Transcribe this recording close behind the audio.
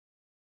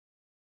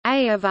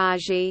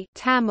Ayyavazhi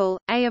Tamil,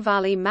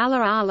 Ayyavali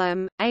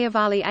Malayalam,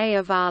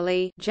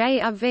 Ayyavali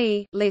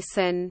Jav,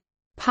 listen,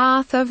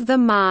 path of the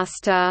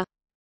master,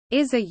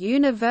 is a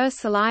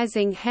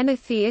universalizing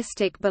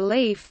henotheistic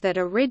belief that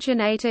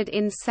originated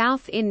in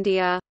South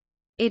India.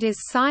 It is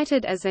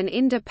cited as an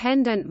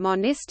independent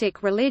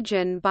monistic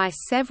religion by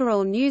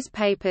several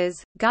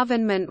newspapers,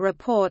 government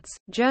reports,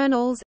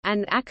 journals,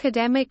 and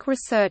academic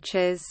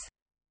researchers.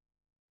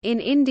 In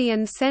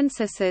Indian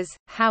censuses,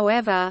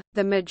 however,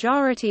 the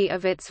majority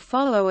of its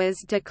followers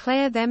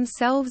declare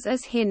themselves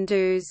as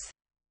Hindus.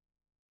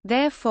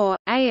 Therefore,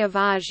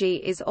 Ayyavazhi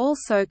is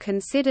also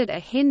considered a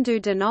Hindu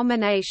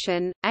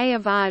denomination.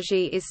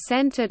 Ayyavazhi is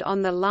centered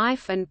on the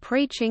life and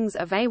preachings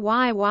of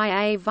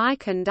Ayyavazhi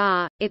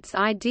Vaikundar. Its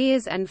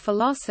ideas and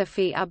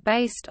philosophy are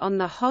based on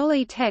the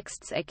holy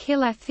texts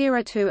Akila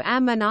Thiruttu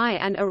Amanai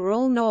and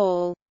Arul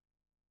Naul.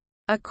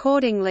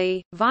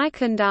 Accordingly,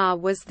 Vaikundar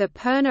was the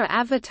Purna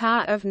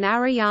avatar of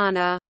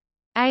Narayana.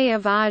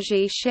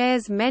 Ayyavazhi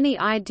shares many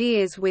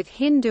ideas with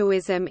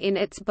Hinduism in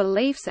its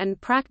beliefs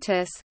and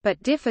practice,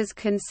 but differs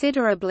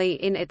considerably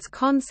in its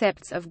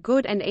concepts of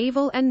good and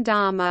evil and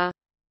dharma.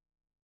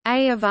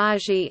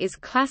 Ayyavazhi is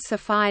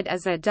classified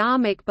as a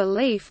dharmic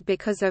belief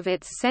because of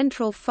its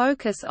central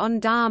focus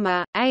on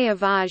dharma.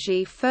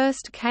 Ayyavazhi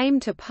first came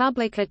to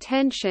public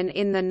attention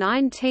in the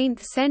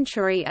 19th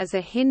century as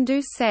a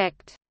Hindu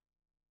sect.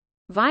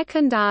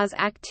 Vaikundar's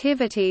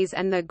activities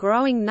and the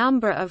growing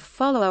number of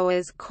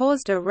followers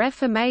caused a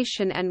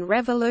reformation and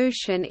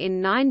revolution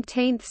in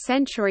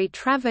 19th-century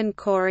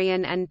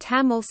Travancorean and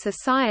Tamil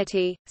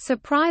society,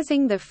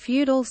 surprising the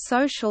feudal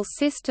social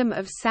system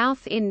of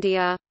South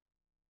India.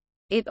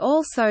 It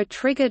also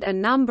triggered a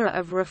number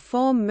of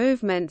reform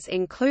movements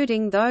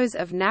including those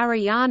of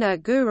Narayana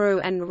Guru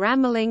and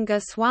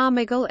Ramalinga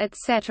Swamigal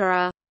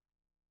etc.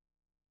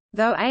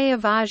 Though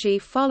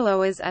Ayyavazhi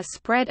followers are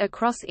spread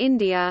across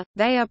India,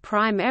 they are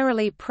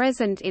primarily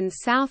present in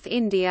South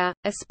India,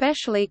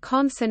 especially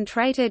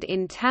concentrated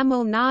in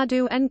Tamil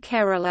Nadu and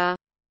Kerala.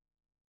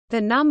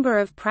 The number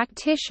of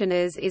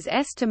practitioners is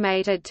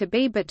estimated to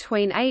be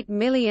between 8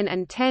 million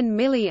and 10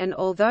 million,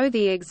 although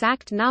the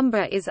exact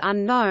number is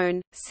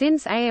unknown,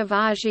 since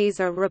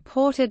Ayyavazhis are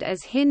reported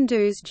as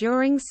Hindus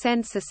during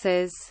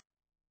censuses.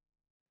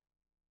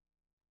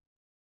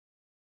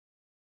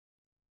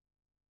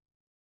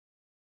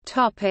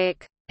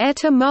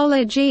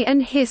 Etymology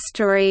and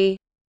history.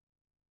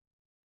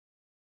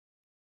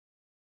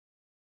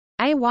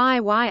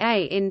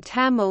 Ayya in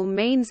Tamil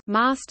means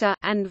master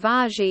and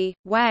Vazhi,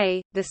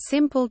 way. The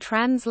simple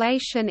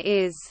translation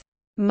is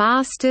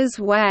master's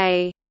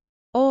way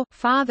or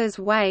father's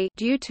way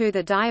due to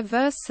the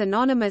diverse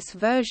synonymous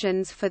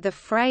versions for the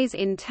phrase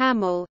in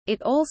Tamil.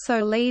 It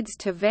also leads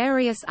to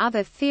various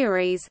other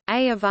theories.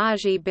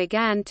 Ayyavazhi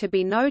began to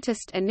be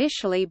noticed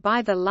initially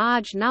by the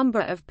large number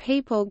of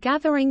people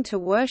gathering to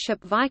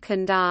worship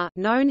Vaikundar,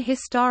 known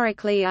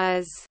historically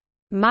as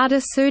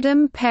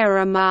Madhusudam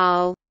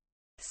Perumal,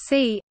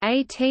 c.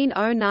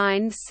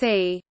 1809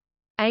 c.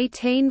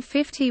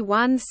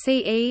 1851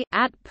 CE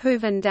at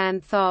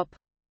Puvandanthope.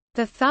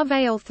 The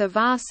Thuvayal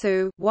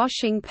Thavasu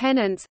washing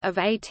penance of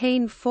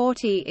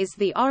 1840 is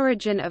the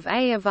origin of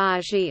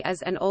Ayyavazhi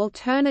as an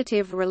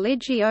alternative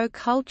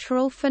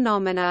religio-cultural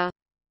phenomena.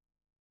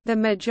 The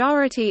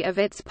majority of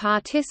its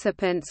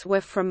participants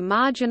were from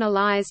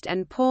marginalized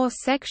and poor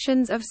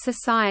sections of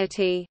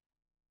society.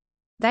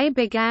 They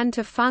began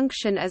to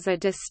function as a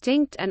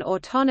distinct and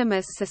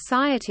autonomous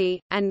society,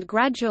 and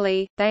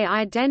gradually, they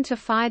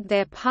identified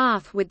their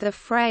path with the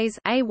phrase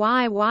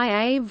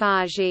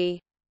Ayyavazhi.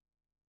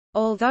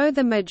 Although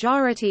the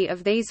majority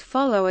of these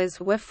followers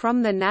were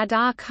from the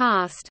Nadar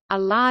caste, a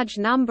large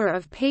number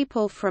of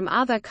people from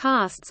other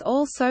castes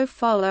also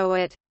follow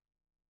it.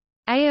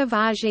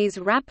 Ayyavazhi's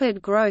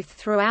rapid growth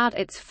throughout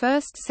its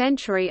first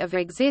century of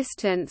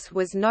existence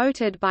was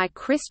noted by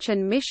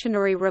Christian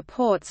missionary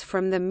reports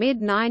from the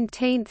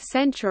mid-19th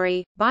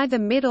century. By the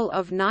middle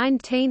of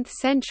 19th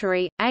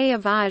century,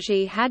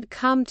 Ayyavazhi had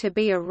come to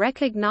be a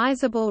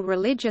recognizable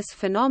religious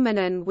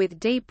phenomenon with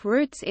deep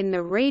roots in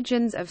the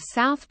regions of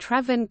South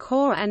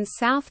Travancore and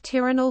South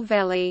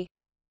Tirunelveli.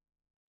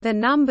 The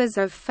numbers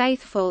of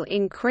faithful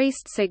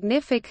increased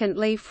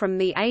significantly from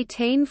the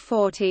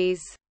 1840s.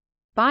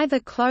 By the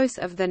close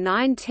of the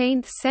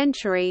 19th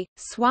century,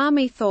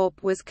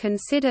 Swamithope was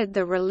considered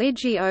the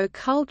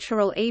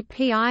religio-cultural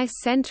epi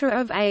centre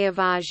of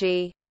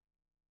Ayyavazhi.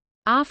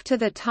 After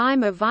the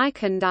time of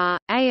Vaikundar,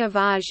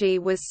 Ayyavazhi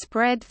was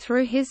spread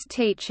through his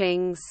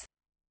teachings.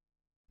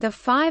 The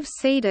 5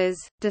 Siddhas,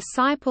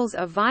 disciples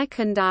of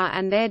Vaikundar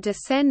and their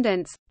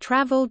descendants,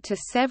 travelled to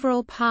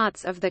several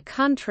parts of the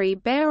country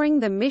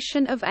bearing the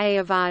mission of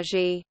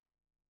Ayyavazhi.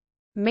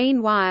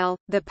 Meanwhile,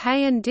 the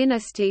Payan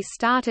dynasty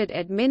started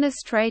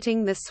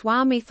administrating the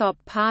Swamithope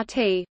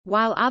party,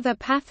 while other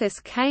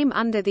pathas came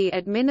under the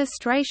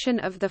administration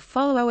of the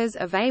followers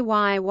of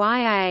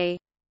Ayya.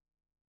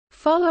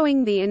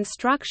 Following the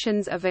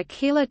instructions of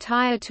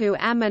Akilatayatu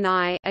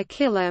Ammanai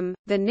Akilam,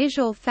 the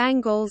Nijal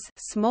Thangals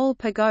small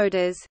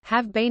pagodas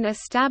have been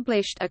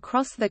established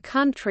across the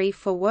country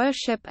for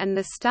worship and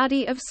the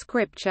study of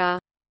scripture.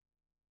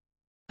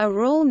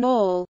 Arul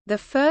Naul, the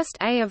first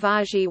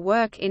Ayyavazhi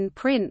work in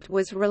print,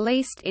 was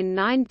released in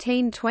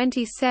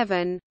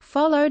 1927,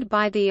 followed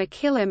by the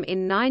Akilam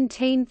in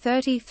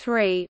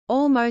 1933,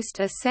 almost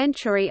a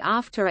century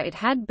after it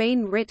had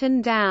been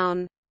written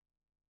down.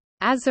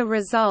 As a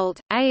result,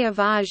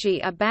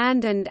 Ayyavazhi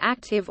abandoned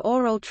active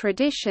oral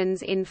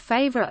traditions in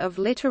favor of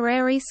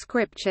literary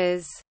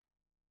scriptures.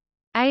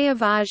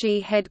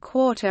 Ayyavazhi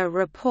headquarter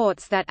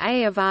reports that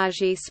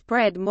Ayyavazhi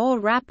spread more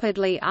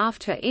rapidly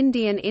after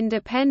Indian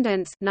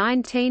independence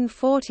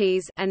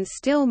 1940s and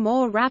still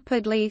more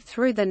rapidly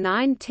through the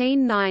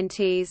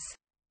 1990s.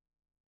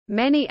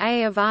 Many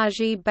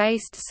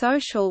Ayyavazhi-based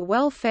social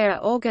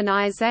welfare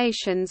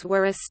organizations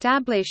were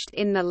established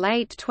in the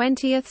late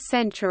 20th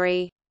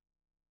century.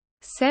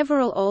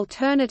 Several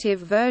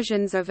alternative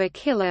versions of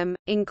Akilam,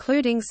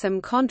 including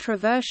some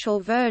controversial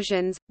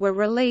versions, were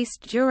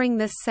released during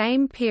the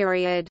same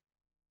period.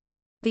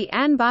 The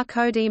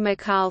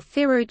Anbukodimikal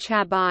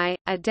Thiruchabai,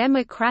 a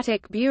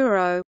democratic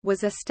bureau,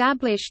 was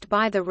established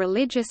by the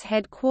religious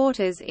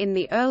headquarters in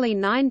the early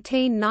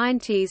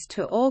 1990s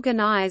to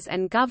organize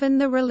and govern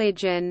the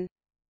religion.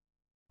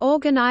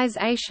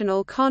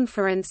 Organizational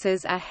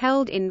conferences are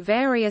held in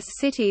various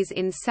cities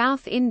in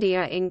South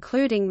India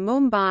including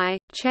Mumbai,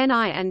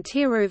 Chennai and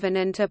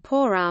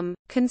Tiruvananthapuram.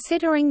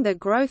 Considering the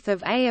growth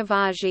of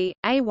Ayyavazhi,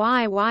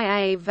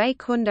 Ayya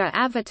Vaikunda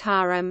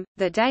Avataram,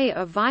 the day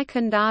of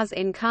Vaikunda's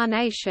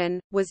incarnation,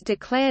 was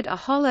declared a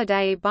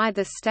holiday by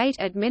the state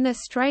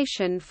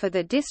administration for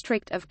the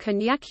district of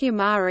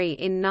Kanyakumari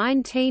in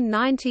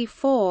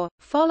 1994,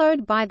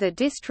 followed by the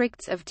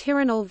districts of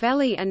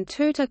Tirunelveli and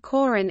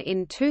Tuticorin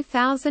in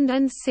 2006.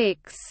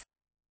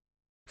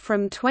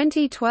 From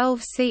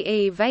 2012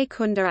 CE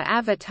Vaikunda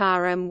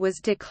Avataram was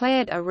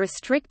declared a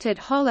restricted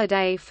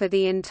holiday for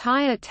the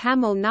entire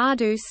Tamil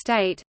Nadu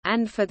state,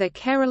 and for the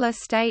Kerala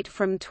state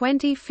from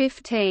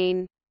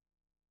 2015.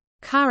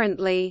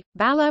 Currently,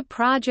 Bala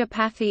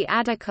Prajapathy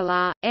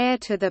Adikala, heir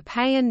to the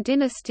Payan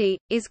dynasty,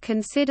 is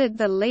considered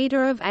the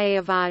leader of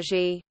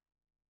Ayyavazhi.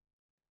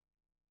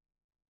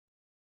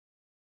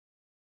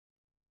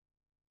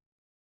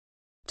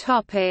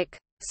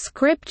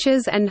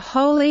 Scriptures and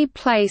holy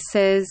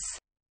places.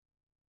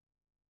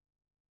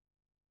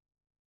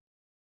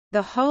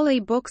 The holy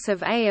books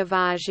of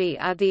Ayyavazhi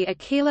are the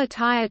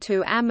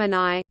Akilatayatu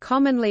Ammanai,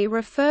 commonly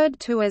referred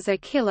to as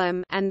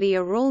Akilam, and the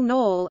Arul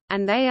Naul,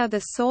 and they are the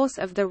source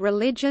of the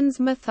religion's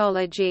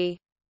mythology.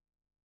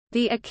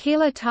 The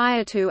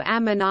Akilatayatu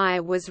Ammanai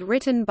was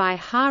written by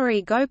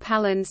Hari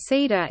Gopalan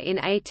Sita in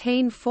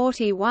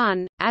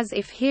 1841, as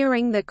if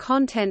hearing the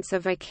contents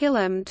of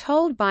Akilam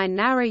told by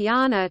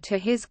Narayana to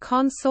his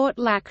consort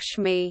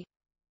Lakshmi.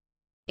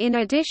 In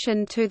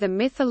addition to the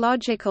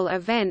mythological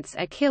events,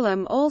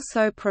 Akilam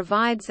also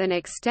provides an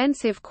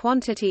extensive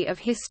quantity of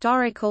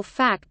historical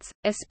facts,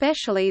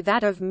 especially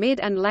that of mid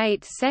and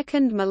late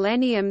 2nd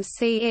millennium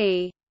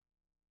CE.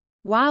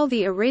 While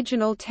the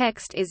original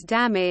text is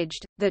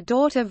damaged, the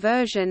daughter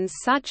versions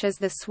such as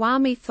the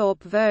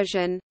Swamithope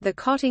version, the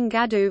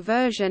Kottingadu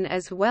version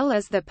as well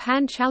as the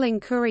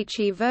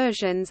Panchalankurichi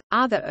versions,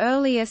 are the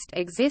earliest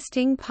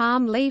existing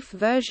palm leaf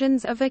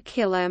versions of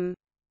Akilam.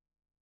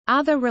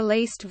 Other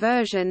released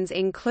versions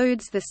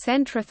includes the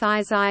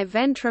Sentrathizai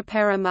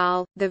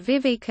Ventraperamal, the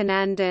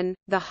Vivekanandan,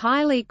 the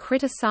highly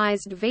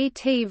criticized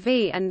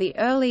VTV and the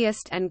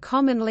earliest and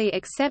commonly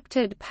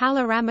accepted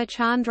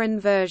Palaramachandran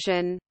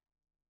version.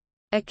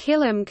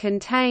 Akilam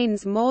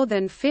contains more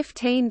than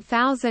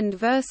 15,000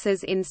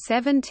 verses in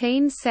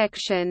 17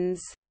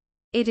 sections.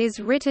 It is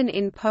written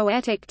in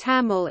poetic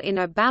Tamil in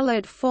a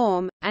ballad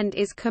form, and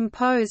is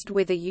composed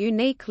with a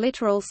unique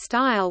literal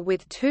style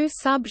with two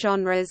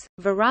subgenres,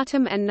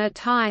 Varutam and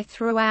Natai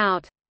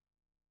throughout.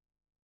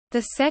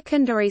 The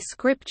secondary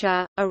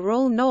scripture,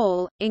 Arul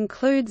Naul,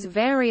 includes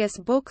various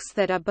books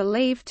that are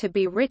believed to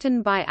be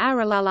written by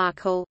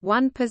Arulalakal,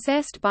 one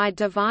possessed by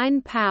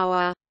divine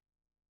power.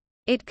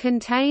 It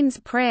contains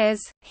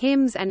prayers,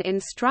 hymns and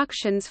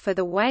instructions for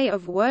the way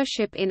of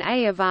worship in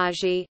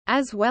Ayyavazhi,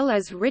 as well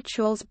as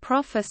rituals,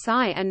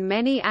 prophecy and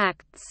many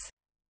acts.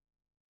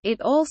 It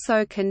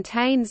also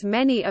contains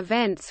many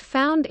events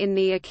found in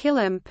the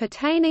Akilam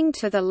pertaining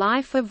to the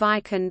life of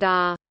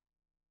Vaikunda.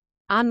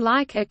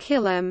 Unlike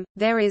Akilam,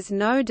 there is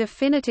no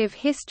definitive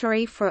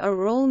history for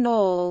Arul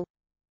Naul.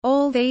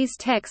 All these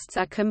texts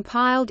are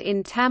compiled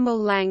in Tamil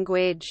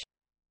language.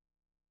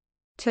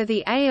 To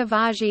the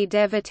Ayyavazhi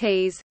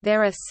devotees,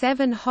 there are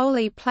 7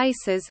 holy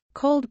places,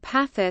 called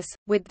pathas,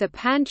 with the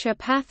Pancha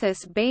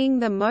Pathas being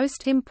the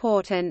most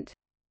important.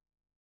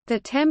 The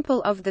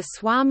temple of the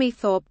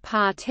Swamithope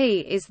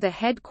Party is the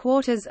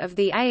headquarters of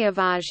the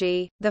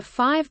Ayyavazhi. The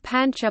 5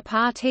 Pancha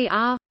Party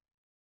are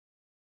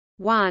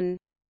 1.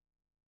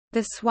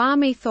 The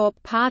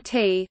Swamithope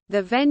Party,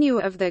 the venue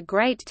of the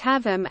Great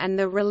Tavam and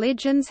the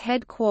religion's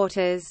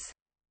headquarters.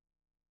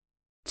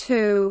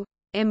 2.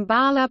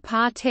 Ambala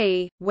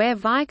Party, where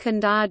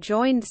Vaikundar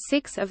joined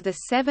 6 of the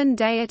 7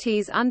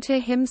 deities unto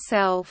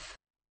himself.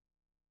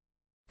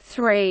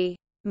 3.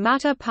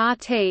 Mutta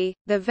Party,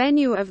 the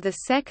venue of the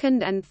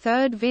 2nd and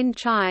 3rd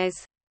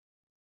Vinchais.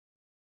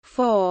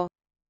 4.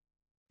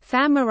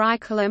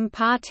 Thamarikalam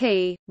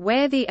Party,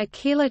 where the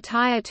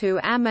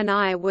Akilatayatu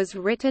Ammanai was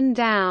written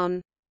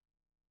down.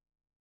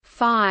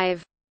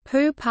 5.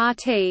 Pu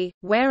Party,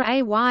 where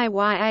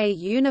Ayya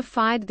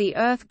unified the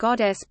earth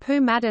goddess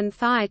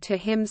Pumadanthai to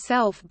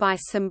himself by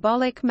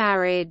symbolic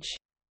marriage.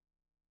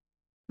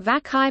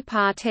 Vakai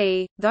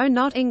Party, though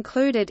not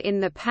included in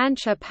the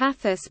Pancha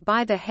Pathas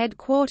by the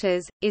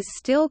headquarters, is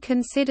still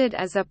considered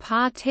as a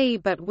party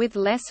but with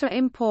lesser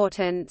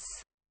importance.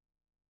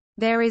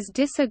 There is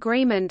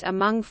disagreement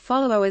among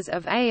followers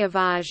of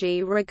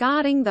Ayyavazhi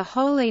regarding the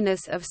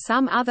holiness of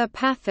some other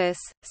pathas,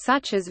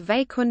 such as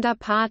Vaikunda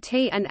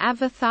Party and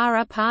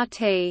Avathara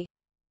Party.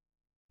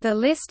 The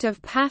list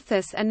of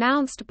pathas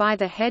announced by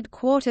the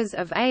headquarters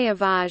of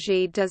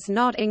Ayyavazhi does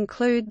not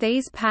include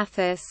these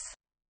pathas.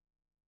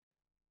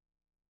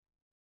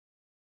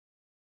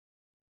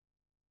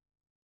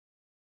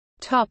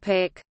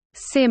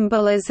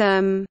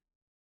 Symbolism.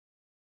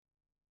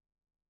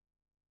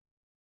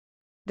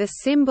 The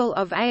symbol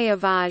of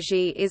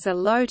Ayyavazhi is a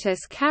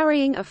lotus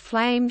carrying a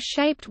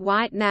flame-shaped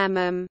white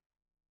namam.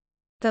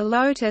 The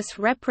lotus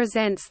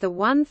represents the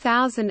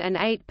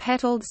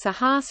 1008-petaled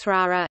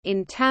Sahasrara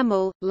in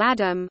Tamil,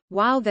 Ladam,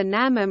 while the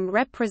namam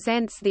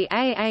represents the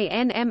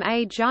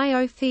Aanma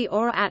Jyothi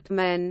or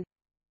Atman.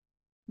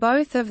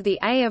 Both of the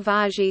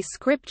Ayyavazhi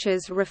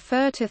scriptures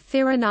refer to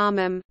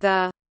Thirunamam,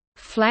 the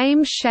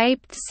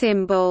flame-shaped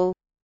symbol,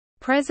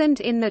 present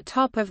in the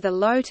top of the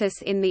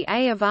lotus in the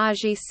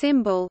Ayyavazhi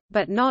symbol,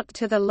 but not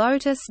to the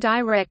lotus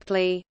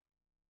directly.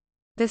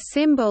 The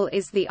symbol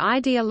is the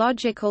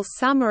ideological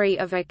summary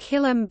of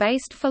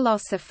Akilam-based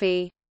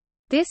philosophy.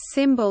 This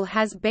symbol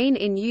has been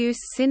in use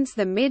since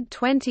the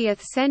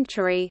mid-20th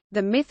century.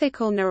 The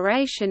mythical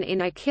narration in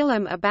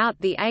Akilam about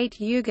the 8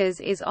 yugas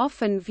is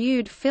often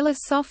viewed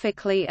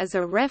philosophically as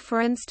a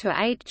reference to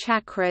 8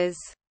 chakras.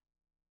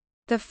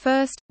 The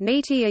first,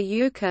 Nitya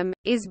Yukam,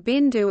 is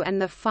Bindu,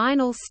 and the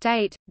final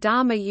state,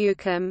 Dharma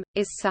Yukam,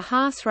 is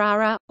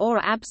Sahasrara, or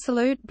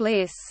absolute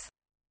bliss.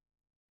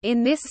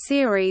 In this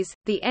series,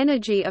 the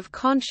energy of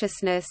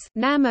consciousness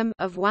namam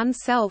of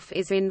oneself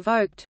is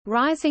invoked,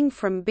 rising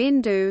from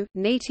Bindu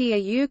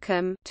Nitya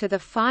Yukam to the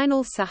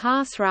final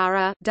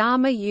Sahasrara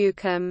Dharma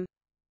Yukam.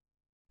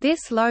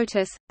 This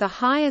lotus, the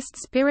highest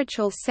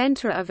spiritual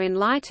center of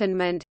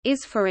enlightenment,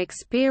 is for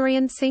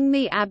experiencing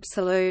the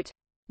absolute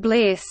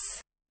bliss.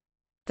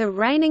 The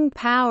reigning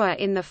power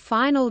in the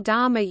final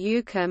Dharma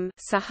Yukam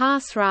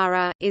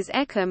Sahasrara is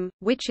Ekam,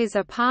 which is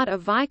a part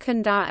of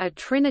Vaikundar, a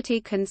Trinity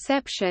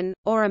conception,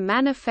 or a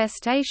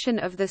manifestation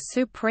of the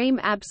Supreme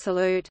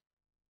Absolute.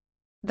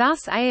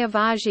 Thus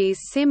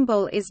Ayyavazhi's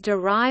symbol is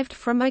derived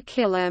from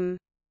Akilam.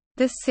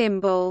 The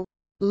symbol,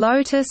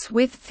 lotus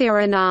with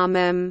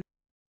Thirunamam,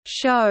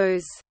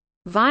 shows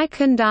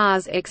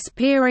Vaikundars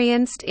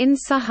experienced in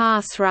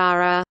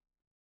Sahasrara.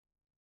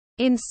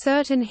 In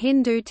certain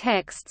Hindu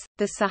texts,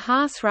 the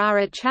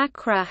Sahasrara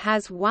chakra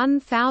has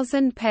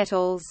 1000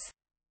 petals.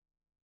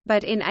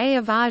 But in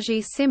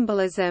Ayyavazhi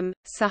symbolism,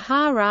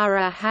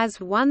 Sahasrara has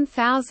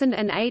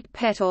 1008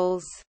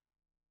 petals.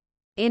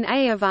 In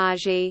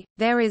Ayyavazhi,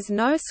 there is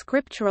no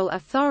scriptural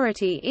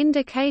authority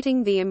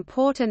indicating the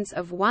importance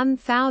of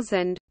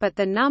 1000, but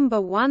the number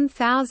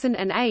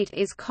 1008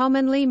 is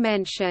commonly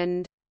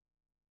mentioned.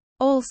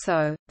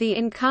 Also, the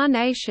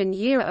incarnation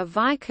year of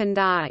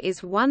Vaikundar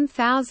is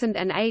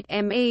 1008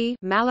 ME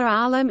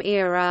Malayalam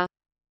era.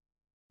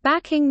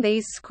 Backing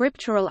these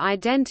scriptural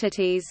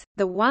identities,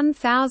 the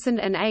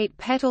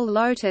 1008-petal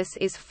lotus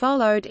is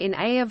followed in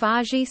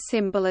Ayyavazhi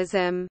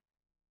symbolism.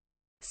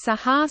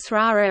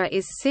 Sahasrara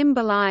is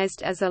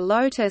symbolized as a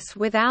lotus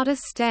without a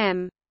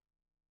stem.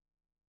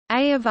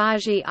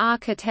 Ayyavazhi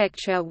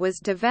architecture was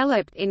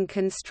developed in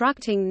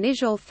constructing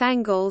nijal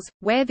thangals,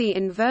 where the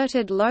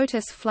inverted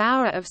lotus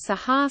flower of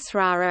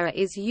Sahasrara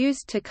is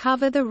used to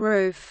cover the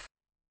roof.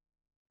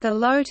 The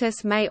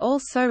lotus may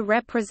also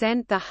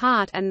represent the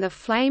heart and the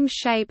flame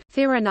shape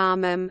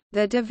Thirunamam,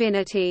 the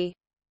divinity.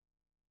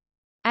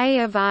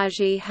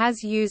 Ayyavazhi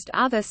has used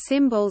other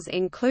symbols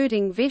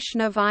including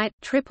Vishnavite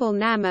triple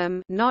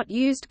namam not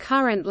used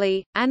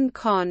currently, and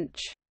conch.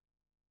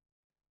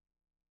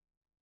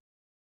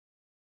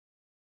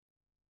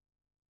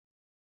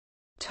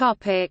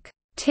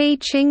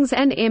 Teachings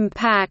and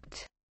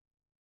impact.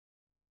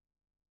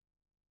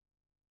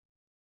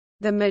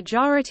 The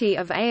majority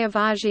of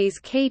Ayyavazhi's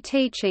key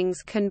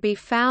teachings can be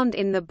found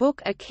in the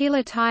book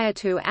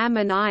Akilatayatu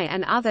Ammanai,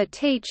 and other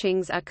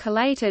teachings are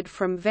collated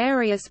from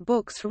various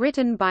books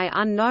written by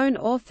unknown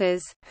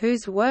authors,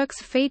 whose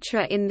works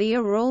feature in the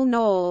Arul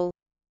Nawl.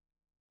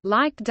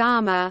 Like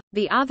Dharma,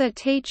 the other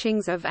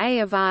teachings of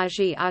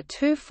Ayyavazhi are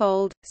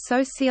twofold,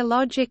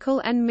 sociological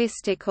and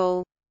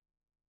mystical.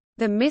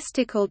 The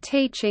mystical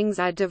teachings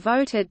are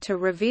devoted to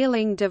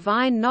revealing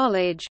divine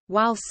knowledge,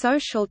 while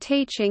social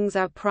teachings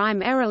are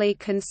primarily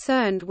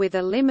concerned with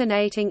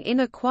eliminating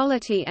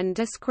inequality and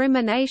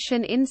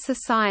discrimination in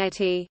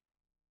society.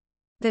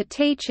 The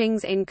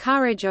teachings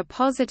encourage a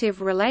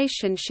positive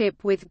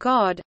relationship with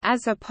God,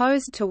 as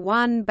opposed to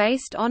one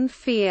based on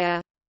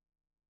fear.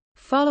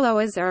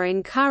 Followers are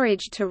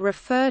encouraged to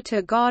refer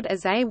to God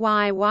as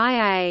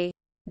Ayyavazhi,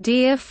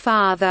 dear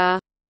Father,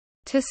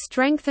 to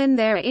strengthen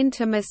their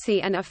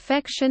intimacy and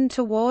affection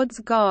towards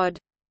God.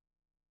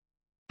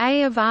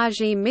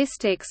 Ayyavazhi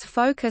mystics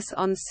focus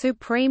on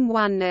supreme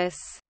oneness.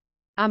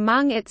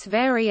 Among its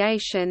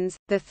variations,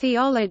 the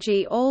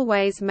Theology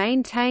always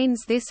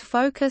maintains this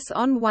focus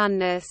on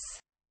oneness.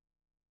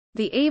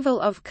 The evil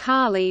of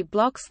Kali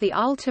blocks the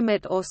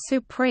ultimate or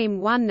supreme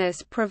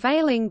oneness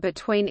prevailing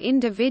between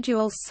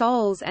individual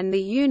souls and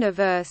the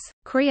universe,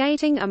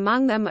 creating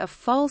among them a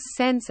false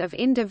sense of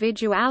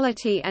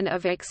individuality and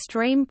of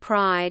extreme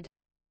pride.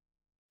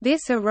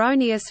 This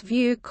erroneous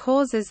view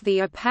causes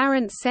the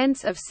apparent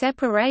sense of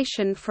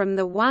separation from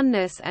the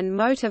oneness and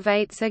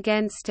motivates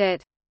against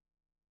it.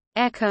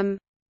 Ekam,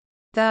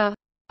 the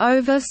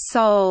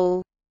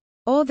Oversoul,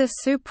 or the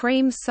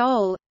Supreme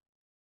Soul,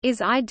 is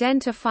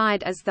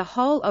identified as the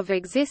whole of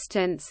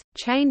existence,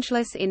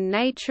 changeless in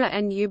nature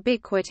and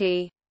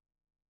ubiquity.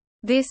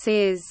 This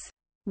is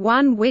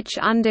one which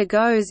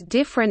undergoes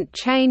different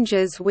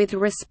changes with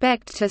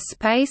respect to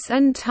space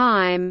and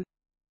time.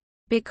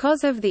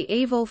 Because of the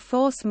evil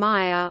force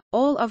Maya,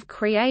 all of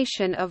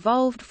creation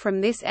evolved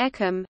from this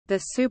Ekam, the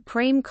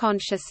supreme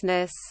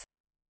consciousness.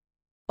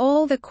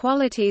 All the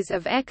qualities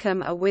of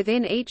Ekam are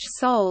within each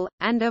soul,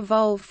 and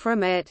evolve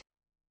from it.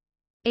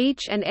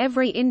 Each and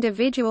every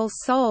individual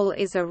soul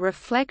is a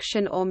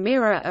reflection or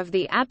mirror of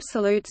the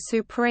Absolute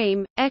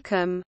Supreme,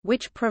 Ekam,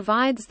 which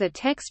provides the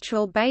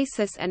textual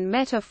basis and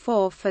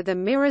metaphor for the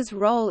mirror's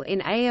role in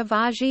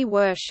Ayyavazhi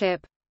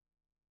worship.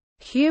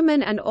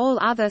 Human and all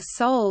other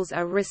souls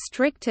are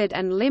restricted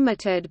and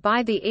limited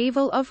by the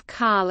evil of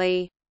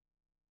Kali.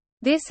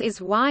 This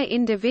is why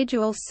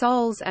individual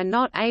souls are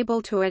not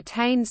able to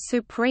attain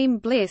supreme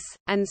bliss,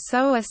 and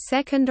so are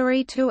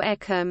secondary to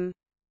Ekam.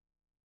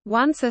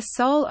 Once a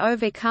soul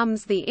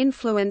overcomes the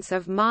influence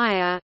of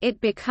Maya, it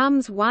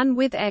becomes one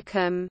with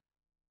Ekam.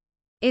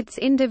 Its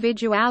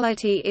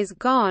individuality is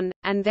gone,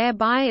 and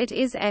thereby it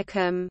is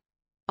Ekam.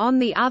 On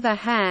the other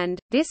hand,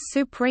 this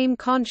supreme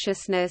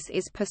consciousness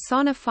is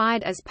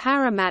personified as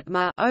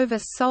Paramatma,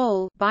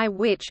 Oversoul, by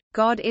which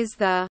God is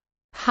the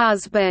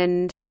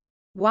husband,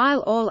 while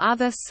all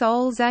other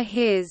souls are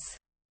his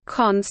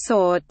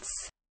consorts,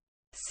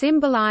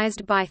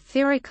 symbolized by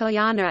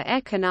Thirukkalyana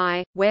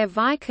Ekanai, where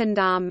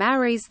Vaikundar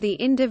marries the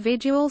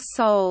individual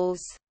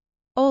souls.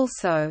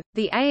 Also,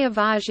 the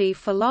Ayyavazhi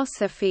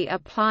philosophy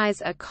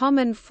applies a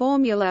common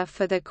formula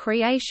for the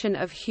creation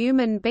of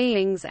human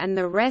beings and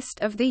the rest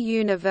of the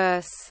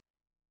universe.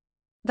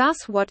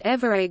 Thus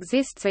whatever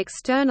exists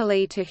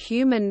externally to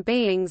human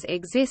beings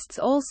exists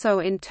also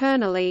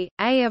internally.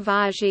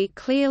 Ayyavazhi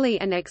clearly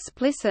and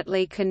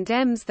explicitly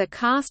condemns the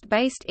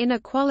caste-based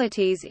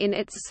inequalities in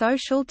its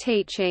social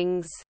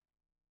teachings.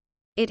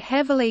 It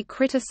heavily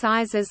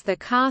criticizes the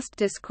caste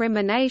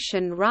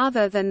discrimination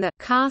rather than the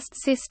caste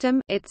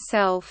system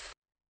itself.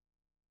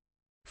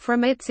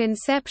 From its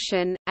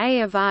inception,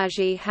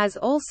 Ayyavazhi has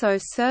also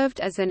served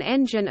as an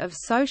engine of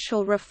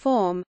social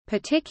reform,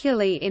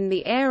 particularly in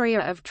the area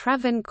of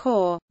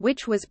Travancore,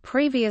 which was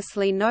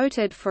previously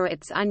noted for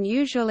its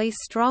unusually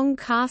strong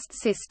caste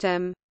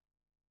system.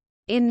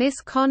 In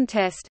this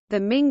contest, the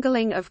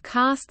mingling of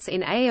castes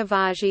in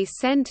Ayyavazhi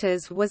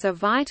centers was a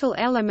vital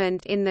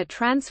element in the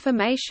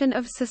transformation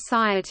of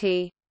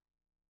society.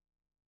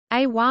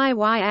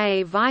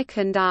 Ayya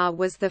Vaikundar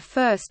was the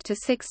first to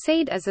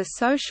succeed as a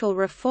social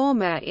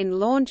reformer in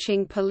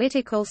launching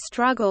political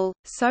struggle,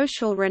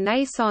 social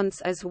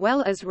renaissance as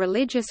well as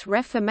religious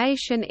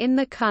reformation in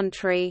the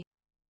country.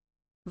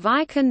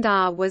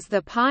 Vaikundar was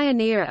the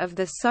pioneer of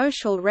the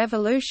social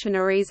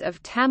revolutionaries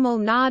of Tamil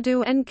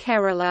Nadu and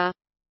Kerala.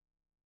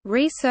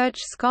 Research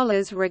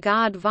scholars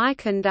regard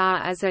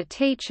Vaikundar as a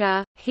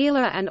teacher,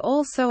 healer and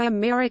also a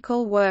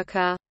miracle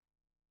worker.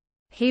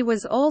 He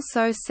was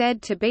also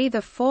said to be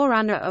the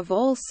forerunner of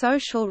all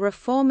social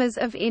reformers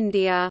of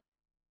India.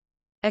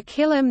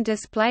 Achillam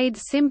displayed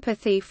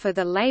sympathy for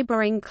the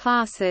labouring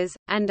classes,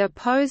 and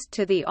opposed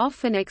to the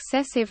often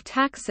excessive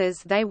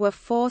taxes they were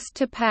forced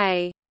to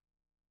pay.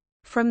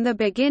 From the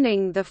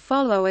beginning the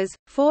followers,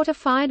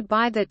 fortified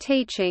by the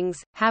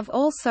teachings, have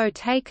also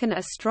taken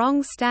a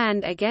strong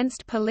stand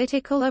against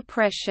political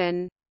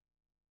oppression.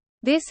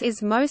 This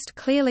is most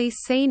clearly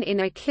seen in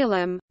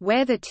Achillam,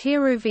 where the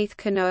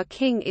Tiruvithkanur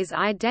king is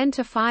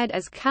identified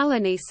as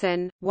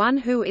Kalanesan, one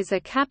who is a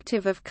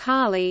captive of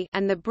Kali,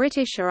 and the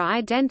British are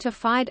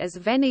identified as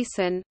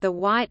Venesan, the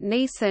white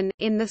Nisan,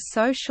 in the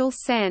social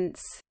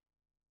sense.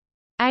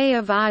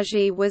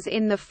 Ayyavazhi was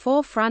in the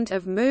forefront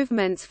of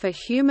movements for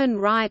human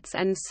rights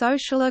and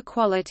social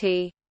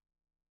equality.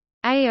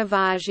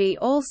 Ayyavazhi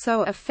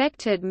also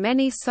affected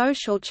many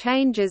social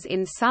changes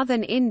in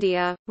southern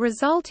India,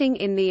 resulting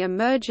in the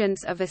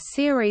emergence of a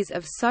series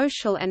of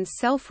social and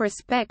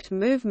self-respect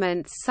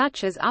movements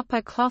such as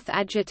upper cloth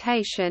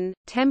agitation,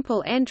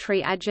 temple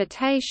entry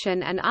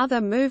agitation and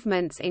other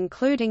movements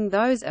including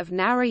those of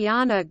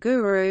Narayana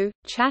Guru,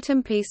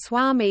 Chattampi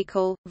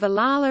Swamikal,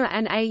 Valala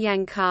and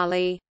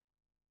Ayyankali.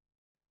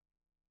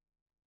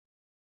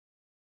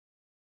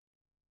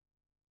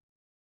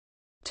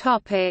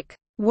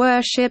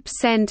 Worship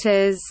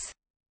centers.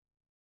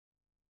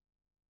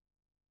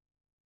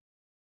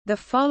 The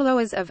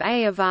followers of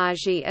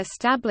Ayyavazhi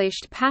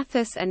established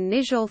pathas and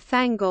nijal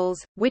thangals,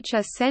 which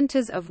are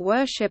centers of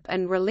worship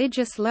and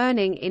religious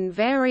learning in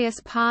various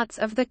parts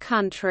of the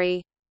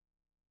country.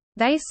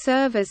 They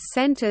serve as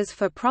centers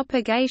for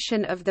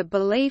propagation of the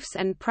beliefs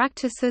and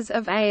practices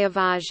of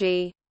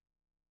Ayyavazhi.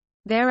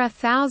 There are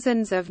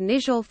thousands of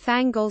nijal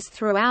thangals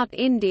throughout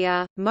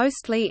India,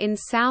 mostly in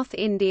South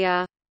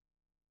India.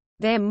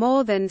 There are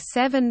more than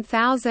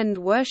 7,000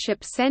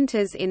 worship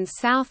centres in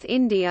South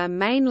India,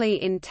 mainly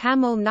in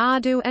Tamil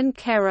Nadu and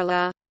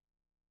Kerala.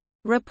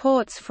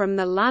 Reports from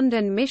the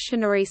London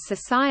Missionary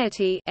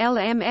Society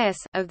 (LMS)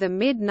 of the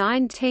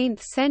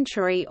mid-19th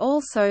century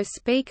also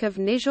speak of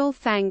nijal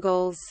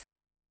thangals.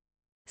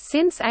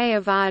 Since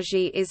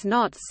Ayyavazhi is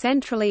not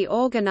centrally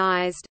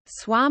organised,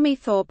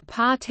 Swamithope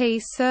Party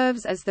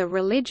serves as the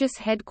religious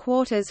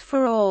headquarters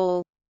for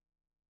all.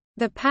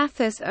 The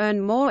pathas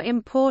earn more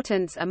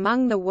importance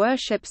among the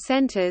worship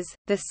centres.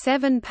 The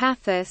seven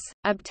pathas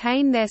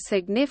obtain their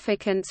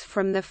significance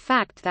from the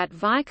fact that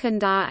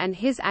Vaikundar and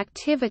his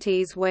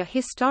activities were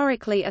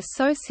historically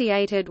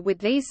associated with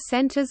these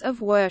centres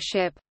of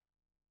worship.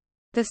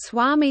 The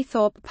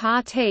Swamithope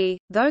Party,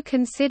 though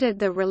considered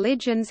the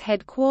religion's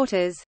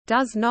headquarters,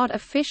 does not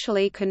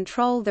officially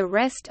control the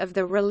rest of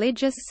the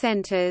religious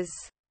centres.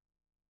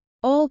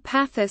 All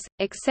pathas,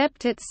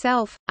 except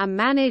itself, are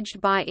managed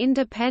by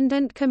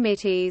independent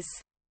committees.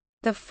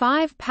 The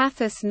five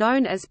pathas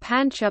known as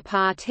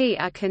Panchapati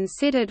are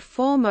considered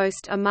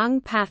foremost among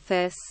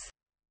pathas.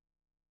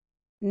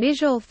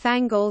 Nijal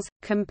thangals,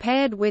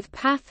 compared with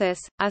pathas,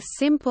 are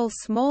simple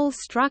small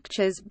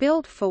structures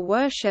built for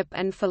worship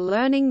and for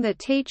learning the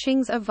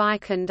teachings of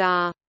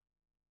Vaikundar.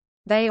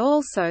 They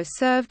also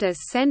served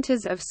as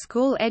centers of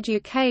school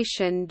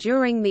education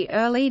during the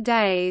early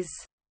days.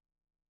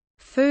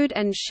 Food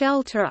and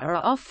shelter are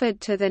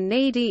offered to the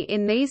needy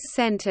in these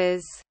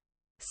centers.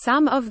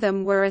 Some of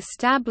them were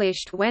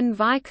established when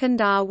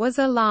Vaikundar was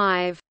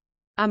alive.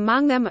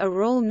 Among them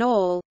Arul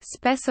Naul,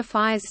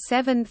 specifies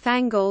 7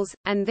 thangals,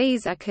 and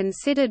these are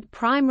considered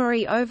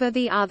primary over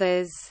the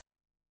others.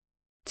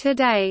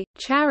 Today,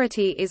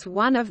 charity is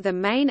one of the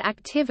main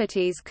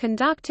activities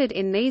conducted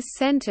in these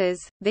centers.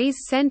 These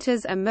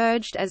centers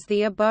emerged as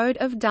the abode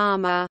of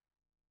Dharma.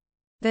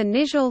 The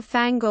nijal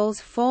thangals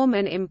form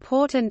an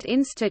important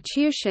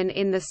institution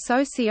in the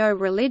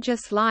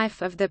socio-religious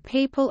life of the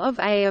people of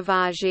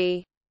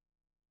Ayyavazhi.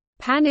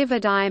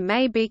 Panivadai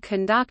may be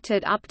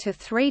conducted up to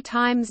 3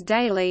 times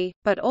daily,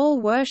 but all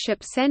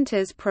worship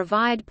centers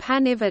provide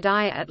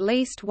Panivadai at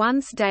least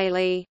once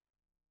daily.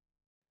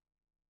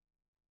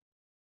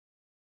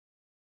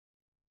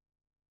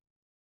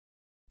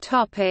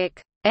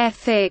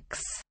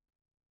 Ethics.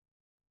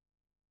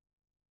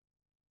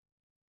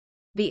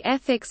 The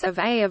ethics of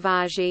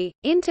Ayyavazhi,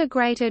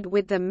 integrated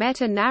with the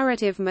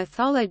meta-narrative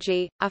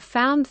mythology, are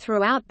found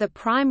throughout the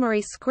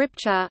primary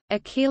scripture,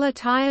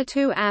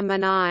 Akilatayatu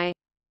Amanai.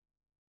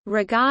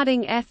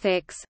 Regarding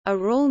ethics,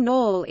 Arul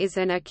Naul is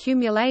an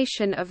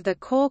accumulation of the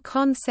core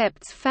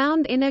concepts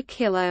found in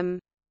Akilam.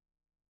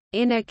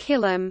 In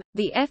Akilam,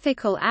 the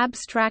ethical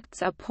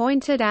abstracts are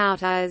pointed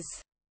out as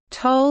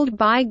told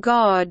by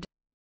God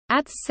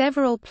at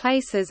several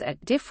places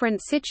at different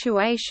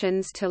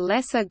situations to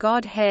lesser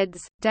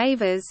godheads,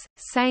 devas,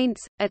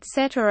 saints,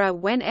 etc.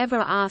 whenever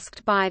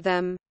asked by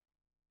them.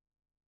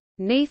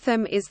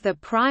 Nitham is the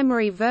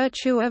primary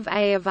virtue of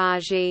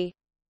Ayyavazhi.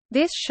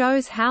 This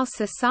shows how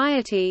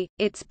society,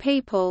 its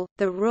people,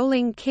 the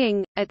ruling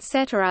king,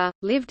 etc.,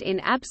 lived in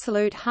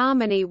absolute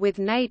harmony with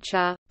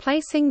nature,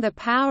 placing the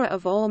power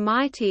of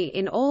Almighty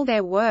in all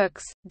their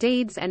works,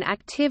 deeds and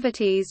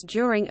activities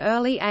during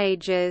early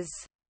ages.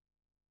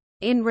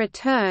 In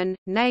return,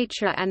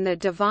 nature and the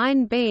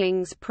divine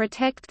beings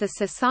protect the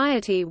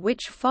society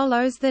which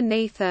follows the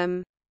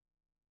Nitham.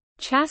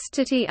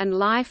 Chastity and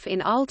life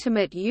in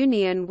ultimate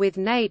union with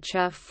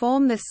nature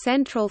form the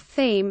central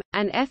theme,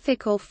 an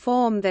ethical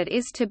form that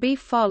is to be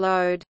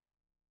followed.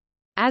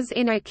 As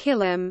in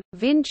Akilam,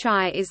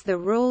 Vinchai is the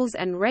rules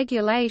and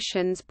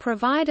regulations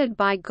provided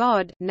by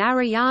God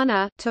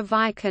Narayana to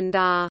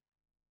Vaikundar.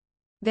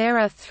 There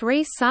are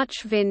 3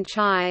 such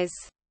Vinchais.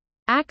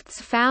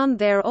 Acts found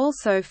there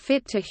also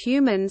fit to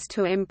humans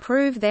to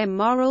improve their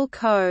moral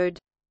code.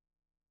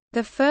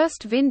 The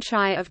first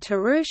Vinchai of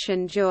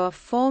Tarushanjur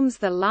forms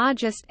the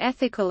largest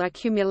ethical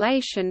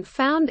accumulation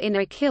found in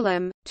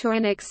Akilam. To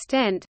an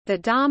extent, the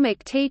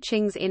Dharmic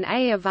teachings in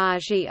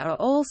Ayyavazhi are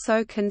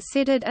also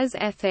considered as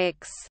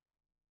ethics.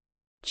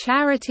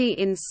 Charity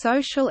in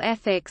social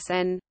ethics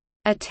and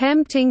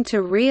attempting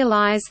to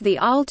realize the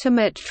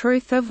ultimate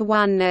truth of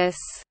oneness.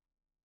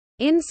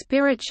 In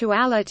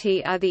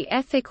spirituality are the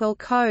ethical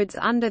codes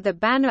under the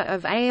banner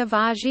of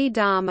Ayyavazhi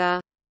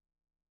Dharma.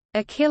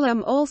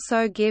 Akilam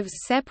also gives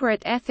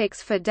separate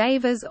ethics for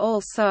devas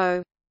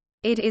also.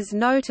 It is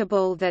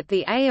notable that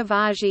the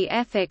Ayyavazhi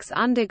ethics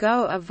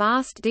undergo a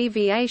vast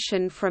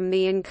deviation from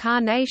the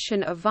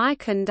incarnation of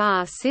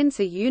Vaikundar since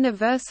a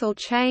universal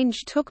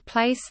change took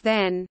place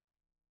then.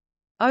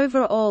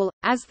 Overall,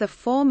 as the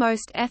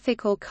foremost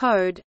ethical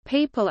code,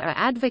 people are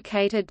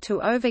advocated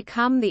to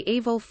overcome the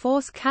evil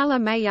force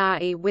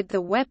Kalamayai with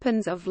the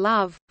weapons of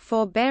love,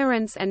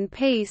 forbearance and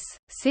peace,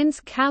 since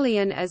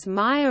Kalyan as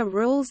Maya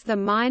rules the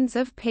minds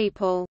of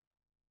people.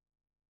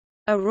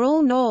 A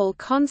rule Naul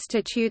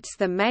constitutes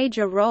the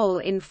major role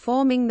in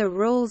forming the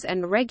rules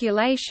and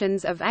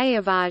regulations of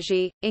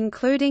Ayyavazhi,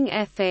 including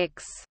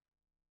ethics.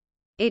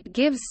 It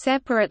gives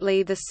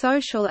separately the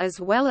social as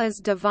well as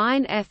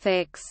divine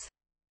ethics.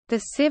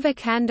 The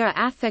Sivakanda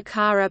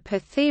Athakara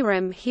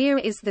Pathiram here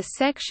is the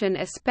section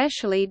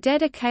especially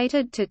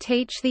dedicated to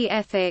teach the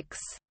ethics.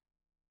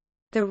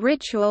 The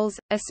rituals,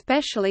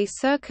 especially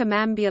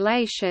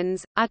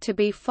circumambulations, are to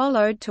be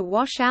followed to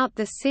wash out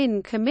the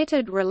sin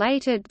committed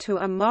related to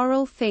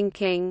immoral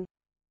thinking.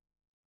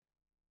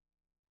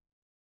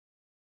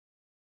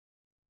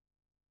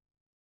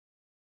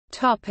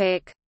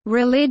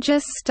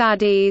 Religious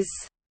studies.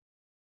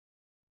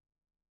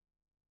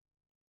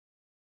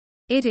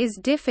 It is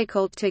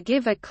difficult to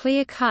give a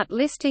clear-cut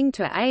listing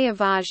to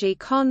Ayyavazhi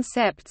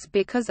concepts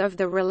because of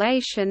the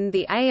relation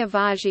the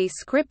Ayyavazhi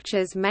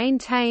scriptures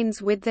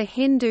maintains with the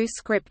Hindu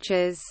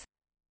scriptures.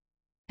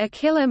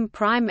 Akilam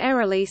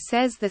primarily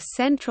says the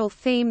central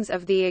themes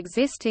of the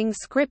existing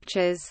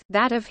scriptures,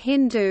 that of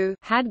Hindu,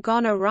 had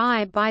gone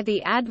awry by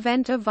the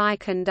advent of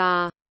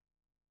Vaikundar.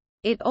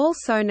 It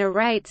also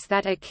narrates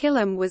that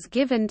Akilam was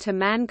given to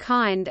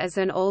mankind as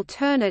an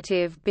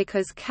alternative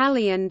because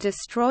Kalyan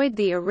destroyed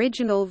the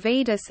original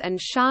Vedas and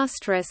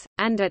Shastras,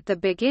 and at the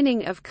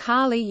beginning of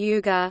Kali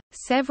Yuga,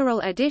 several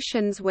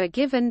additions were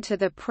given to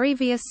the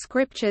previous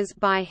scriptures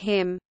by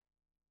him.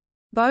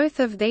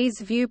 Both of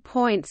these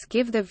viewpoints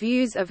give the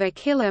views of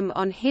Akilam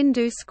on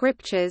Hindu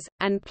scriptures,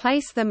 and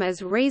place them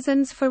as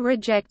reasons for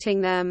rejecting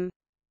them.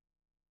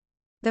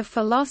 The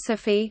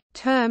philosophy,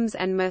 terms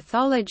and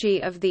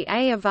mythology of the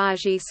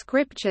Ayyavazhi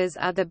scriptures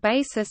are the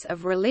basis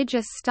of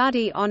religious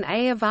study on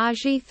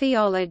Ayyavazhi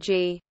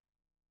theology.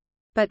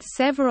 But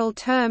several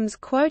terms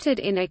quoted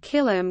in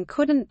Akilam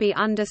couldn't be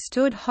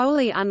understood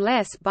wholly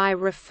unless by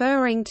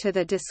referring to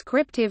the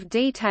descriptive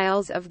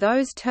details of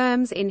those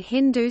terms in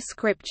Hindu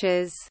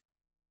scriptures.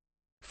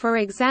 For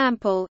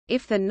example,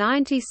 if the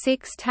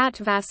 96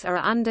 tattvas are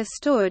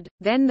understood,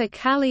 then the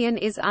Kalyan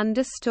is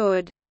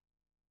understood.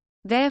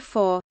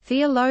 Therefore,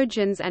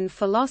 theologians and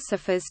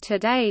philosophers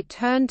today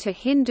turn to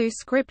Hindu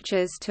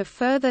scriptures to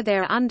further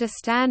their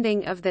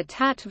understanding of the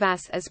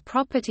tattvas as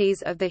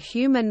properties of the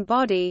human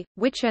body,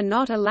 which are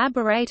not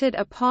elaborated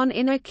upon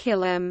in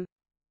Akilam.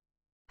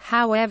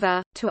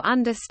 However, to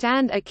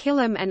understand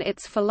Akilam and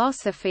its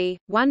philosophy,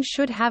 one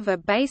should have a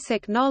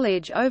basic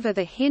knowledge over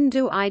the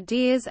Hindu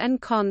ideas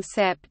and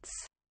concepts.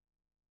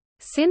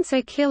 Since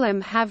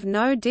Akilam have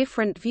no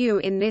different view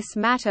in this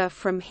matter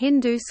from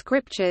Hindu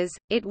scriptures,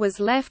 it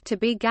was left to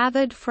be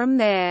gathered from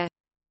there.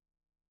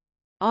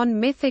 On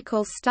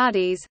mythical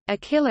studies,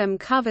 Akilam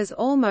covers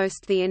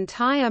almost the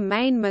entire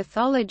main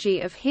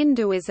mythology of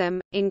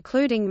Hinduism,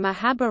 including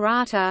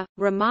Mahabharata,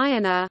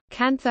 Ramayana,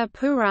 Kantha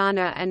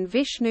Purana and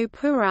Vishnu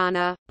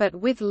Purana, but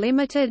with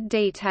limited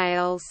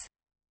details.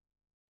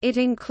 It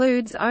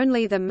includes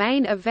only the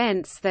main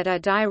events that are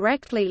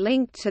directly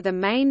linked to the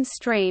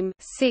mainstream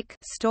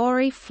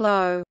story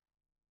flow.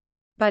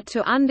 But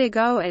to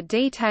undergo a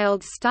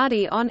detailed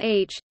study on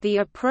each, the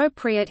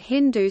appropriate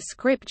Hindu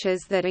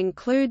scriptures that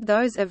include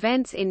those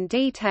events in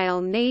detail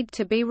need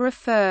to be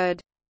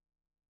referred.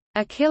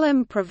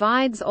 Akilam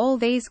provides all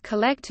these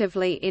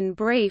collectively in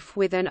brief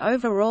with an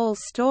overall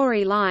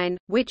storyline,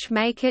 which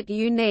make it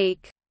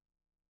unique.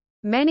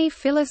 Many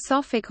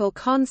philosophical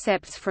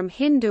concepts from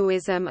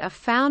Hinduism are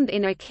found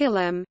in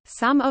Akilam,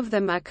 some of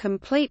them are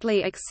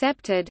completely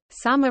accepted,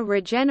 some are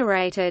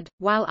regenerated,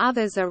 while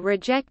others are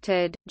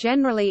rejected.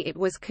 Generally, it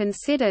was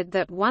considered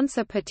that once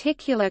a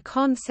particular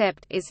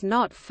concept is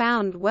not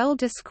found well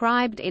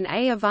described in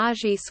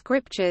Ayyavazhi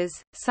scriptures,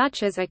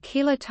 such as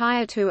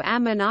Akilatayatu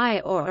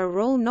Amanai or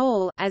Arul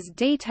Naul, as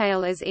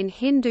detail as in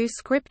Hindu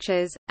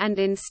scriptures, and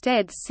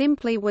instead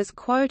simply was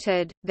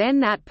quoted,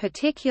 then that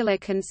particular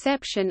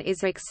conception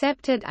is accepted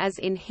as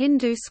in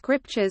Hindu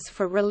scriptures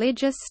for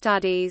religious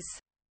studies.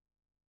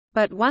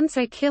 But once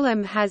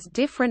Akilam has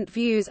different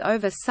views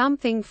over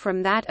something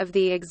from that of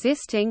the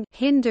existing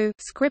Hindu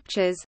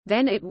scriptures,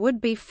 then it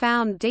would be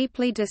found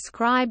deeply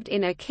described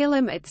in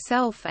Akilam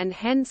itself and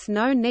hence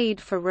no need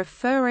for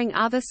referring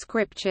other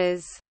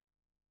scriptures.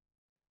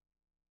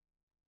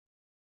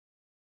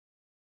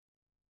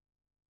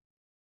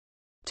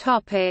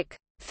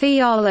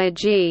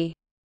 Theology.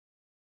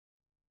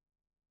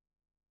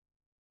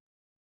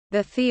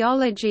 The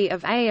theology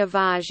of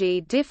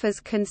Ayyavazhi differs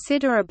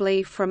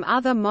considerably from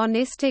other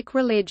monistic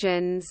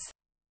religions.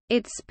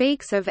 It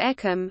speaks of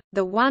yukam,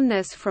 the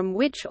oneness from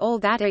which all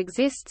that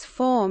exists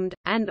formed,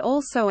 and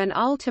also an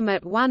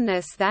ultimate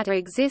oneness that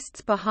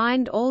exists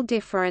behind all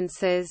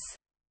differences.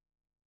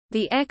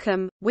 The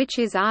yukam, which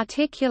is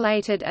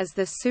articulated as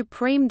the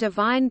supreme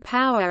divine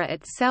power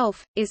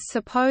itself, is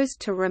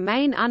supposed to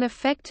remain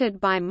unaffected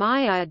by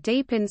Maya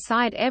deep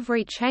inside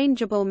every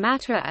changeable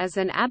matter as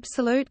an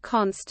absolute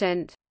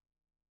constant.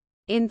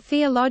 In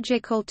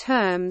theological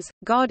terms,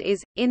 God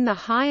is, in the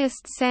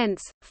highest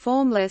sense,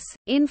 formless,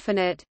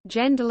 infinite,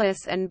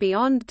 genderless and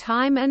beyond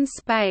time and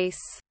space.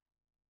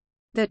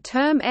 The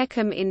term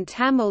yukam in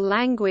Tamil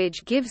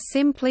language gives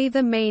simply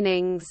the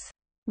meanings,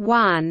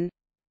 one,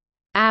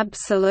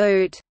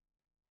 absolute,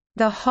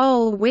 the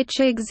whole which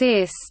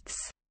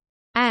exists,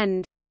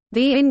 and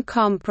the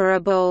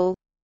incomparable.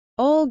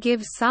 All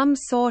give some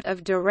sort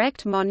of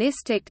direct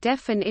monistic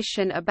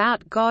definition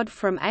about God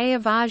from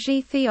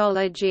Ayyavazhi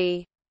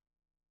theology.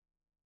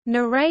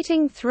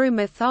 Narrating through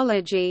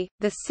mythology,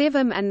 the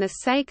Sivam and the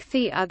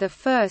Sakthi are the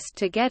first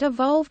to get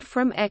evolved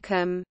from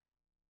yukam.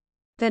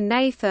 The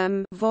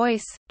Natham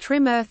voice,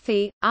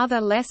 Trimurti, other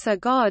lesser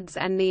gods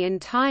and the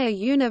entire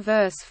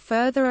universe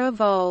further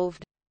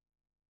evolved.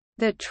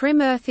 The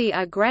Trimurti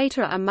are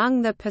greater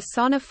among the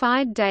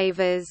personified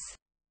devas.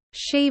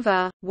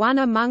 Shiva, one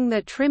among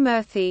the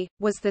Trimurti,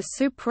 was the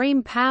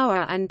supreme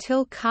power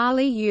until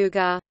Kali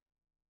Yuga.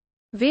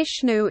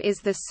 Vishnu is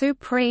the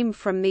supreme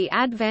from the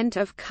advent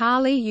of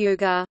Kali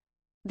Yuga.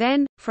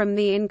 Then, from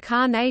the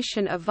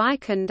incarnation of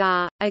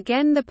Vaikundar,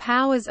 again the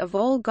powers of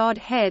all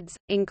godheads,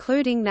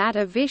 including that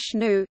of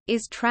Vishnu,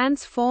 is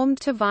transformed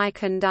to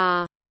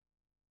Vaikundar.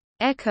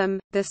 Yukam,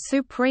 the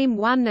supreme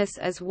oneness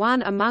as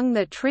one among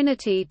the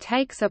Trinity,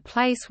 takes a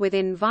place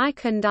within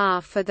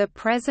Vaikundar for the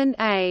present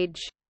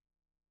age.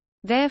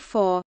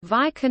 Therefore,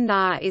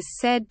 Vaikundar is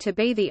said to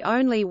be the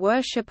only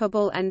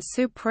worshipable and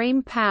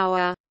supreme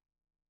power.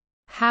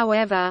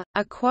 However,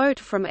 a quote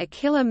from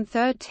Akilam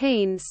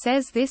 13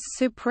 says this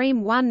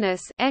supreme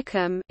oneness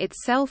yukam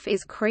itself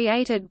is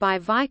created by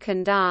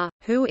Vaikundar,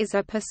 who is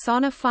a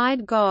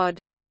personified god.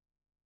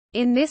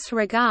 In this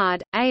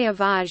regard,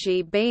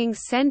 Ayyavazhi, being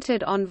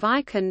centered on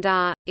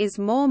Vaikundar, is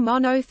more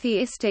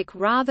monotheistic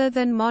rather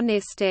than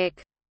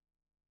monistic.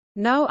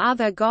 No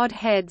other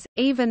godheads,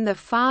 even the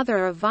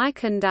father of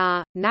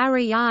Vaikundar,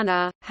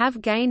 Narayana,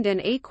 have gained an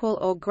equal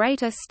or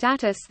greater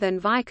status than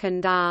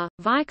Vaikundar.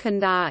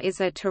 Vaikundar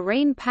is a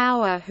terrene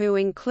power who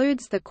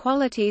includes the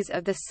qualities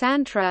of the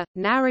Santra,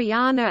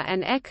 Narayana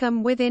and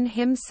yukam within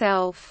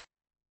himself.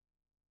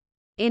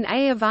 In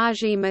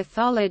Ayyavazhi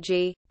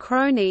mythology,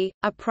 Kroni,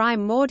 a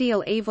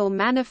primordial evil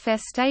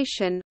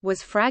manifestation,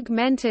 was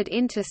fragmented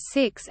into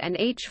 6 and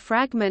each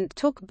fragment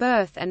took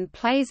birth and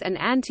plays an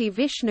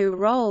anti-Vishnu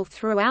role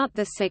throughout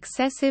the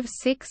successive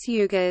 6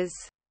 yugas.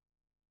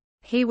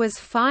 He was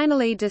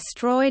finally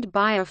destroyed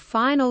by a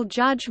final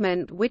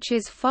judgment which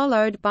is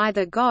followed by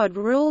the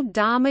god-ruled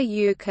Dharma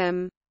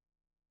yukam.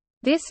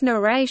 This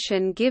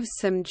narration gives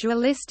some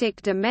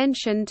dualistic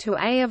dimension to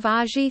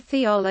Ayyavazhi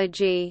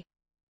theology.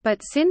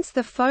 But since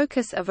the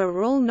focus of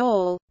Arul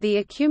Nal, the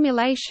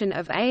accumulation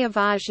of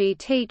Ayyavazhi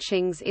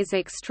teachings is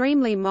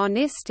extremely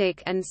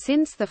monistic, and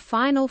since the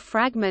final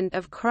fragment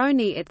of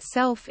Kroni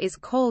itself is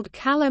called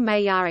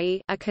Kalamayari,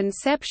 a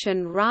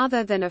conception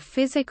rather than a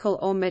physical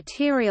or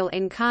material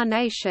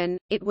incarnation,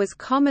 it was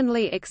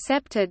commonly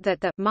accepted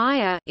that the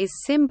Maya is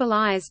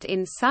symbolized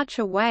in such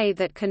a way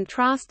that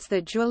contrasts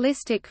the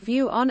dualistic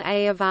view on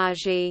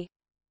Ayyavazhi.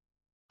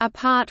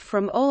 Apart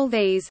from all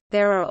these,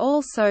 there are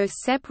also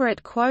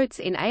separate quotes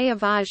in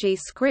Ayyavazhi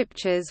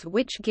scriptures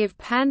which give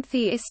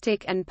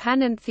pantheistic and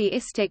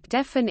panentheistic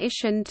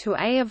definition to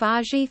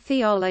Ayyavazhi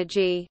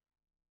theology.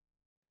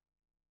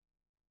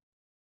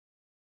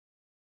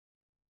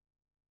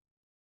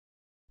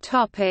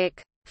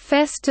 Topic: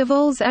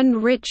 Festivals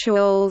and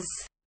rituals.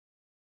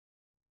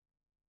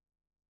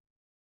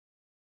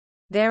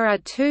 There are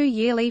 2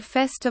 yearly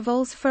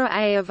festivals for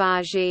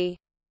Ayyavazhi.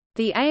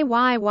 The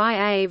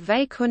Ayya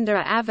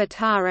Vaikunda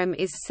Avataram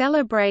is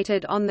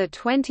celebrated on the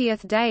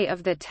 20th day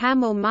of the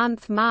Tamil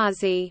month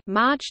Marzi,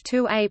 March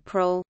to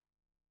April.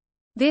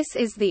 This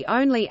is the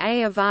only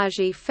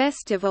Ayyavazhi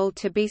festival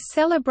to be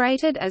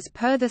celebrated as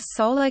per the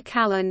solar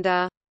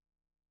calendar.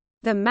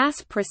 The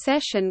mass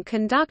procession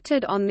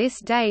conducted on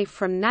this day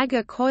from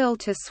Nagercoil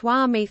to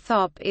Swami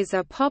Thop is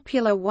a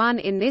popular one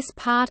in this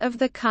part of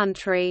the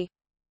country.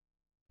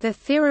 The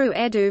Thiru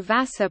Edu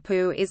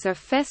Vasapu is a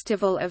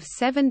festival of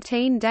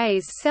 17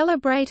 days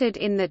celebrated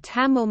in the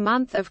Tamil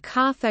month of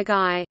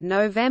Karthigai,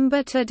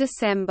 November to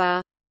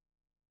December.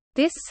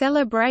 This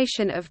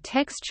celebration of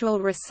textual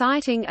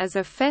reciting as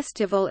a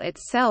festival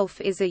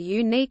itself is a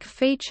unique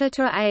feature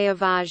to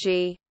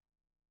Ayyavazhi.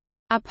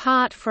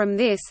 Apart from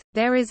this,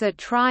 there is a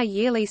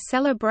tri-yearly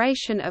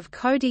celebration of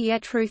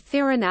Kodiyetru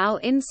Thirunal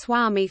in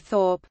Swami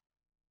Thorpe.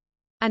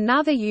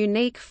 Another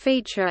unique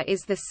feature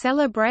is the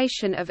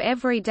celebration of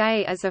every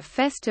day as a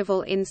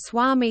festival in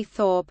Swami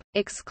Thorpe,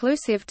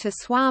 exclusive to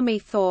Swami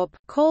Thorpe,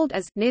 called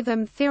as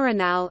Nitham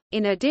Thirunal.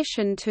 In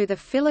addition to the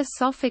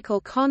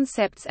philosophical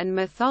concepts and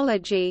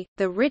mythology,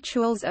 the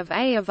rituals of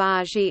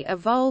Ayyavazhi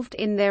evolved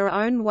in their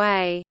own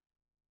way.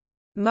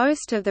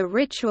 Most of the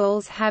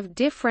rituals have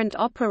different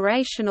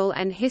operational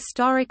and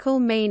historical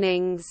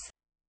meanings.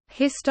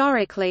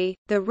 Historically,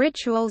 the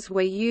rituals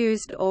were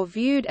used or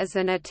viewed as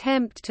an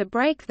attempt to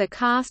break the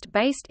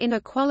caste-based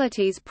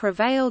inequalities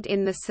prevailed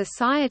in the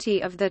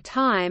society of the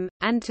time,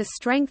 and to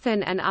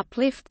strengthen and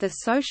uplift the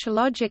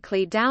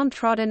sociologically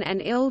downtrodden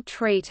and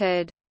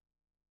ill-treated.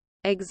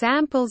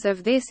 Examples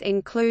of this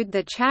include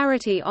the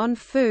charity on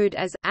food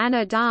as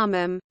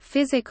anadharmam,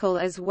 physical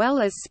as well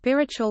as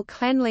spiritual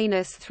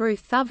cleanliness through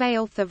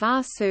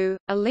thavail-thavasu,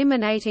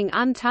 eliminating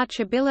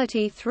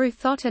untouchability through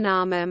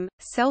thotanamam,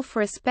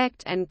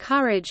 self-respect and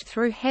courage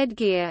through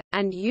headgear,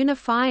 and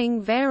unifying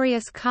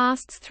various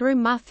castes through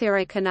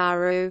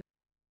muthirikanaru.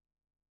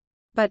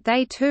 But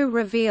they too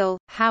reveal,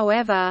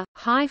 however,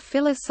 high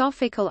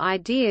philosophical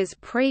ideas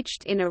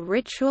preached in a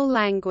ritual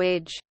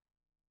language.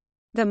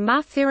 The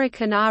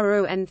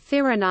Muthirikanaru and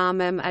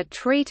Thirunamam are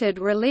treated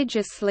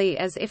religiously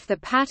as if the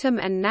patam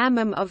and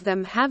namam of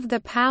them have the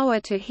power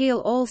to heal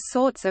all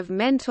sorts of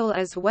mental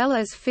as well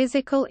as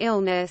physical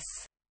illness.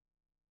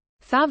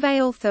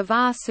 Thavail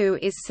Thavasu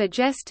is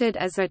suggested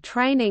as a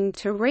training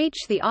to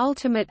reach the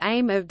ultimate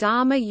aim of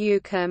Dharma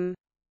yukam.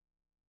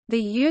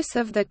 The use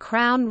of the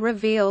crown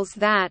reveals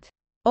that,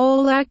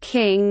 all are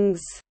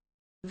kings,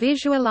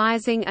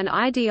 visualizing an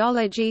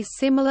ideology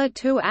similar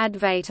to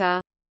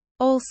Advaita.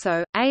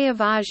 Also,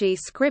 Ayyavazhi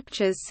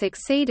scriptures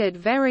succeeded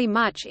very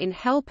much in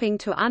helping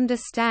to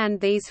understand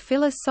these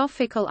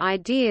philosophical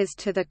ideas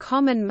to the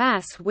common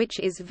mass, which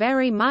is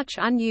very much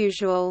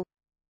unusual.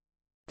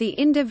 The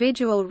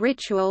individual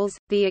rituals,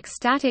 the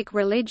ecstatic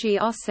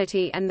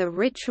religiosity and the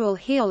ritual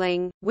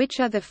healing,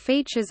 which are the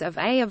features of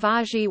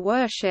Ayyavazhi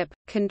worship,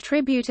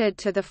 contributed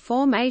to the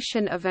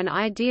formation of an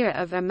idea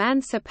of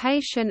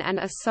emancipation and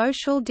a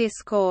social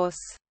discourse.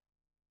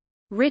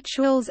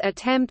 Rituals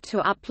attempt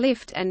to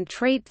uplift and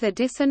treat the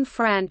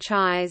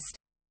disenfranchised.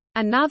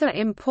 Another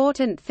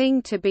important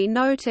thing to be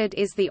noted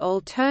is the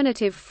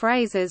alternative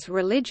phrases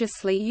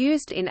religiously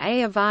used in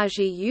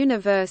Ayyavazhi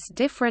universe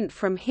different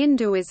from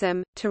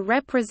Hinduism, to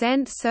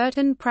represent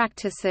certain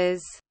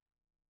practices.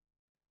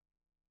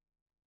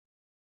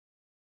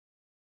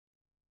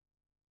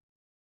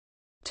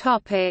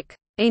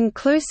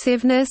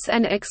 Inclusiveness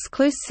and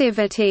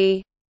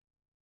exclusivity.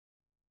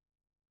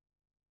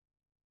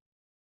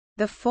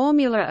 The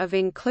formula of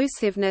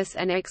inclusiveness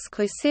and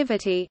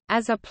exclusivity,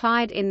 as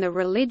applied in the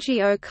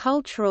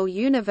religio-cultural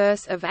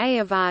universe of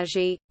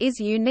Ayyavazhi, is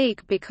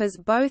unique because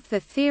both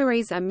the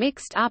theories are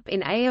mixed up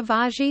in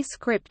Ayyavazhi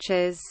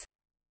scriptures.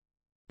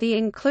 The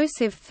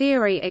inclusive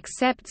theory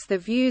accepts the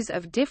views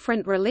of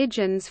different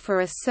religions for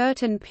a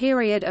certain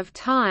period of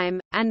time,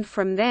 and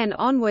from then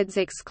onwards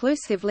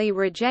exclusively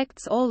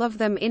rejects all of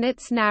them in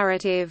its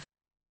narrative.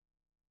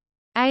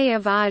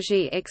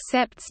 Ayyavazhi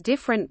accepts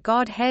different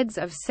godheads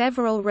of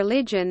several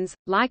religions,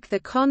 like the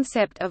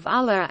concept of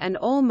Allah and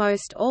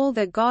almost all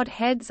the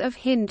godheads of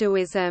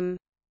Hinduism.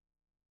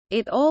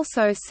 It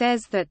also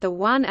says that the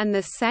one and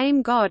the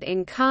same God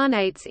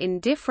incarnates in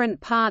different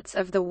parts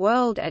of the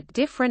world at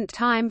different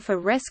time for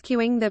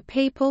rescuing the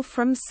people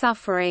from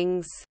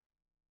sufferings.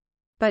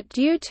 But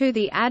due to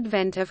the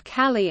advent of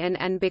Kaliyan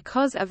and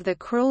because of the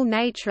cruel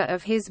nature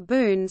of his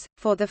boons,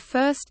 for the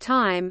first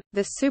time,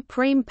 the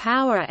supreme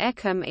power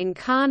Ekam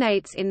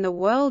incarnates in the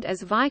world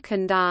as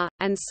Vaikundar,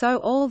 and so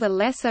all the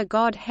lesser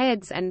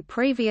godheads and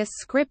previous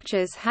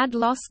scriptures had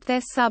lost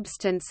their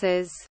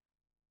substances.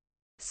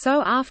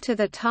 So after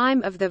the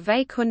time of the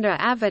Vaikunda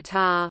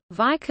avatar,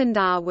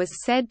 Vaikundar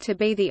was said to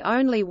be the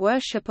only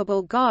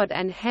worshipable god,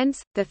 and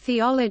hence, the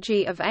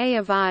theology of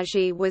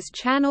Ayyavazhi was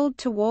channeled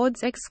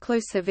towards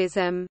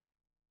exclusivism.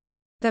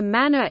 The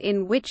manner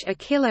in which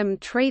Akilam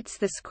treats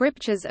the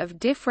scriptures of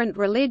different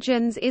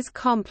religions is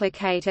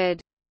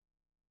complicated.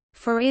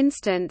 For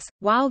instance,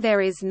 while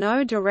there is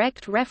no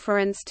direct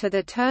reference to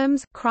the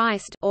terms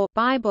Christ or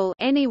Bible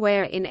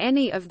anywhere in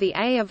any of the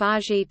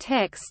Ayyavazhi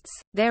texts,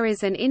 there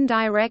is an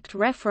indirect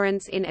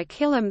reference in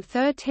Akilam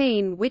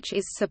 13 which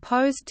is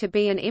supposed to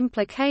be an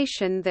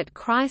implication that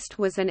Christ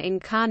was an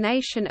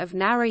incarnation of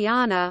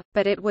Narayana,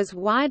 but it was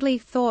widely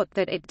thought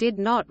that it did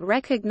not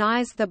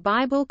recognize the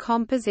Bible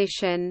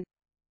composition.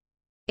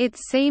 It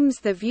seems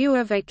the view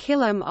of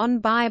Akilam on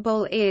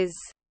Bible is,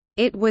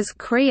 "It was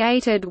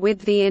created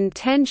with the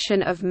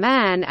intention of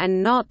man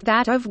and not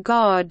that of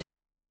God."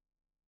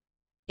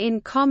 In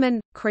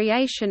common,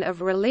 creation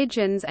of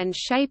religions and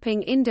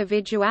shaping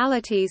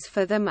individualities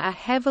for them are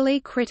heavily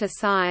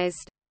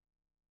criticized.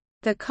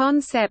 The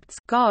concepts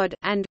God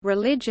and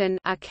religion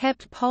are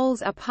kept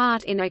poles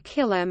apart in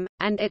Akilam,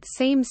 and it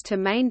seems to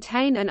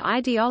maintain an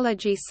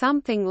ideology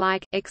something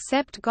like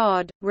accept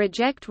God,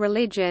 reject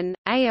religion.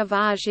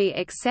 Ayyavazhi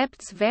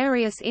accepts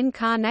various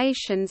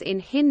incarnations in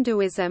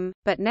Hinduism,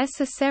 but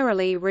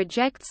necessarily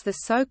rejects the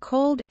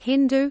so-called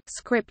Hindu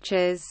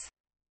scriptures.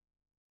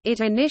 It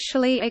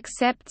initially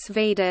accepts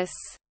Vedas.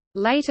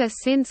 Later,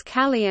 since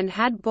Kaliyan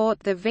had bought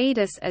the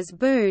Vedas as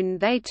boon,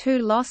 they too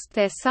lost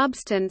their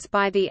substance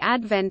by the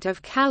advent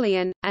of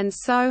Kaliyan, and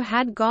so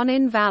had gone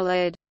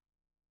invalid.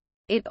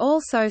 It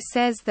also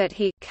says that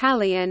he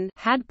Kaliyan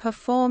had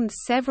performed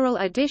several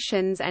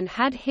editions and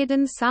had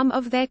hidden some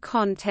of their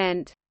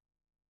content,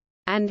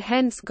 and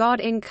hence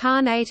God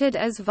incarnated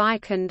as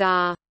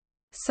Vaikundar.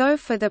 So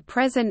for the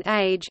present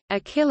age,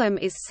 Akilam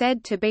is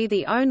said to be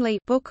the only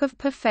book of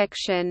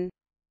perfection.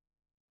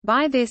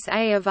 By this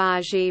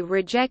Ayyavazhi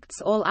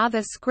rejects all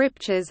other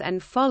scriptures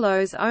and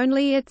follows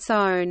only its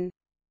own.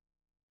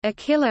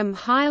 Akilam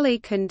highly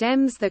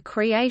condemns the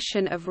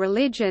creation of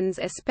religions,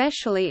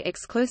 especially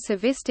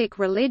exclusivistic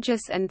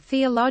religious and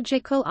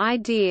theological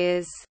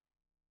ideas.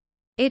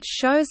 It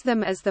shows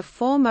them as the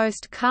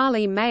foremost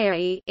Kali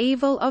Mayai,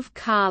 evil of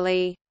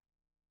Kali.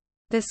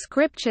 The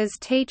scriptures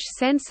teach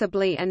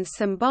sensibly and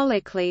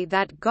symbolically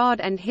that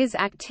God and his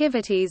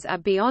activities are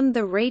beyond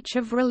the reach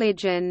of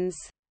religions.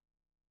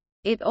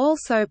 It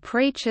also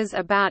preaches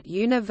about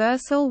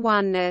universal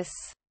oneness.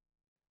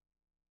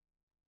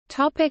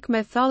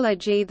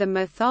 Mythology. The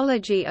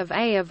mythology of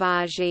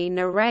Ayyavazhi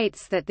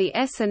narrates that the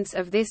essence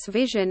of this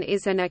vision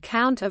is an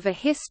account of a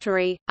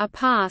history, a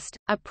past,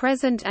 a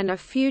present and a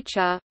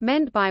future,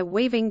 meant by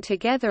weaving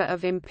together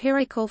of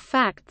empirical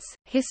facts,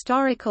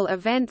 historical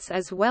events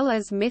as well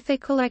as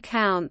mythical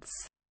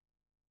accounts.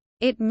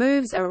 It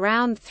moves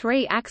around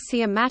three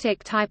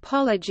axiomatic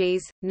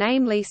typologies,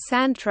 namely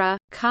Santror,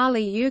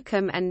 Kali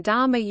yukam and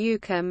Dharma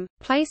yukam,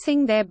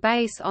 placing their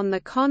base on the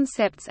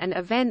concepts and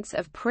events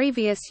of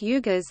previous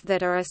yugas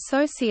that are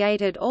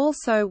associated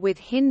also with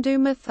Hindu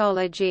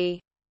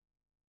mythology.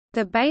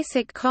 The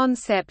basic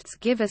concepts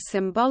give a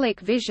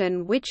symbolic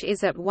vision which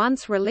is at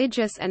once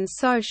religious and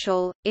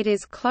social. It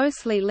is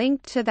closely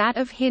linked to that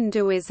of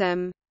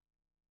Hinduism.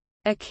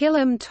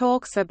 Akilam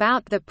talks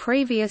about the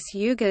previous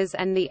yugas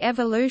and the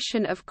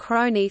evolution of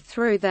Kroni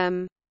through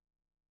them.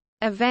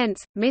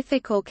 Events,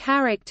 mythical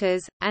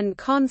characters, and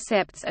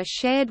concepts are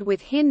shared with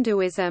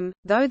Hinduism,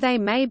 though they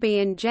may be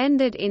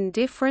engendered in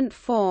different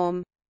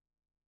form.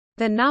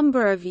 The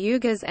number of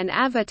yugas and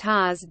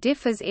avatars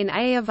differs in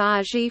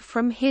Ayyavazhi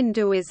from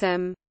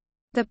Hinduism.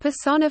 The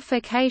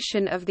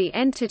personification of the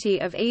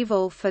entity of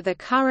evil for the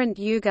current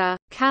yuga,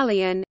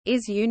 Kaliyan,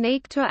 is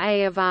unique to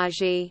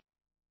Ayyavazhi.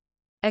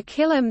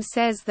 Akilam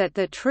says that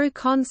the true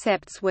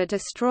concepts were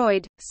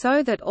destroyed,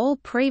 so that all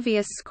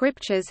previous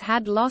scriptures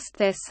had lost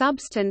their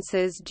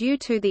substances due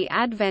to the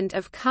advent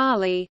of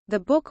Kali. The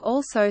book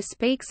also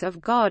speaks of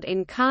God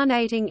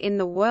incarnating in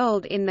the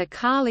world in the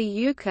Kali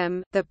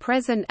yukam, the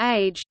present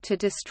age, to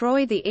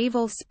destroy the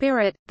evil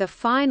spirit, the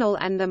final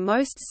and the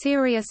most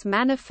serious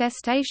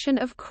manifestation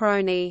of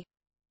Kroni.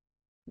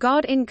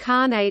 God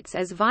incarnates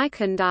as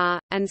Vaikundar,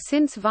 and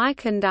since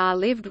Vaikundar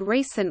lived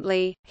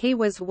recently, he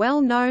was well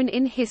known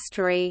in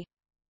history.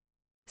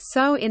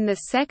 So in the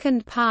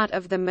second part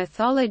of the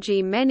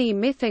mythology many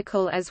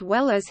mythical as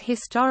well as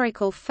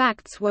historical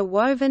facts were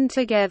woven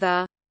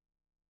together.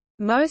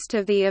 Most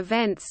of the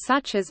events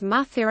such as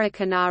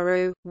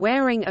Muthirikanaru,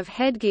 wearing of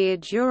headgear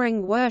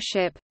during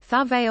worship,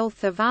 Thuvale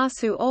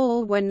Thavasu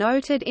all were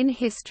noted in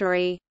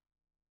history.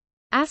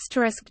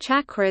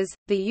 Chakras,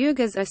 the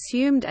yugas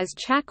assumed as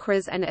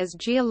chakras and as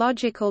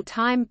geological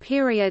time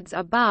periods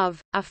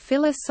above, are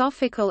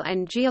philosophical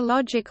and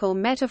geological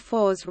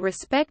metaphors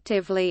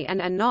respectively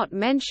and are not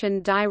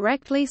mentioned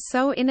directly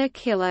so in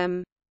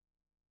Akilam.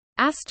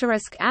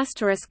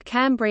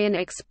 Cambrian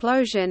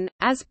explosion,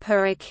 as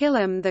per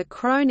Akilam the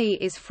Kroni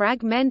is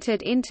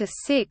fragmented into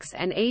 6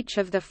 and each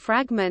of the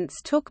fragments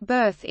took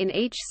birth in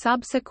each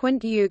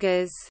subsequent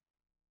yugas.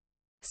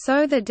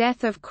 So the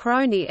death of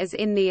Kroni as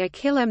in the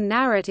Akilam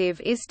narrative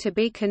is to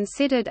be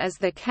considered as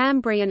the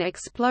Cambrian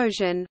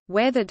explosion,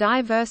 where the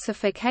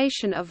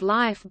diversification of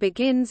life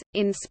begins,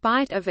 in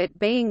spite of it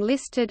being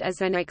listed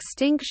as an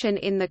extinction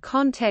in the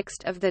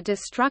context of the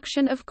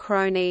destruction of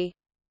Kroni.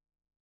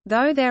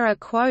 Though there are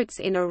quotes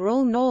in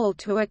Arul Nal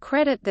to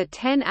accredit the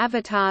 10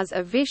 avatars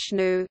of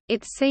Vishnu,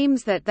 it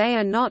seems that they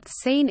are not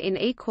seen in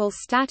equal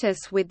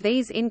status with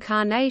these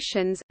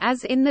incarnations,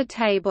 as in the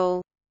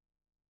table.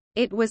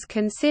 It was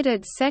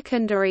considered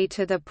secondary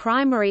to the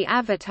primary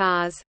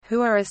avatars, who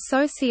are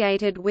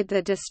associated with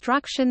the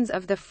destructions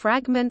of the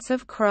fragments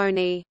of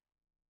Kroni.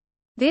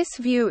 This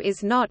view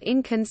is not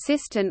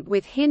inconsistent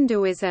with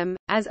Hinduism,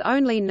 as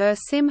only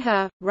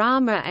Nrsimha,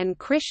 Rama and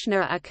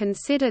Krishna are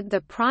considered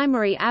the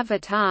primary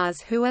avatars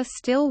who are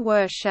still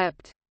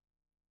worshipped.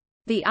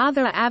 The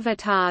other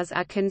avatars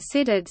are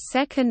considered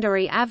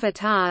secondary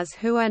avatars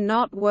who are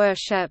not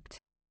worshipped.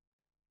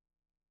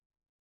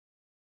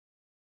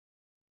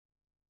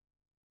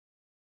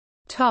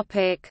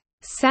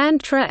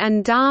 Santror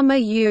and Dharma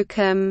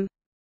yukam.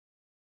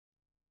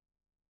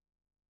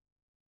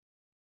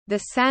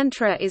 The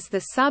Santra is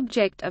the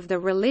subject of the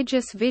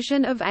religious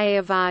vision of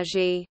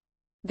Ayyavazhi.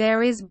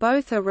 There is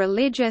both a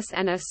religious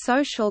and a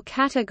social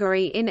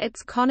category in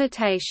its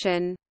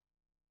connotation.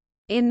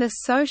 In the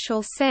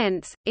social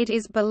sense, it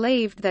is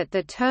believed that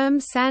the term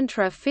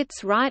Santra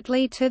fits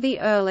rightly to the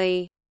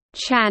early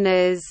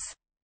Channas,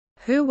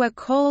 who were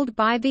called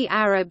by the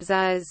Arabs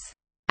as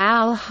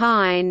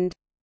al-Hind,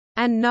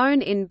 and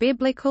known in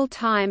biblical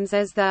times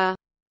as the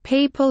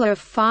people of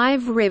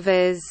 5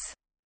 rivers.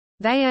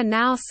 They are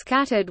now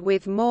scattered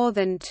with more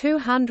than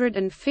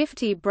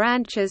 250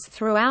 branches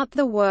throughout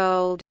the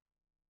world.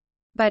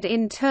 But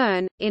in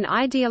turn, in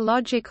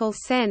ideological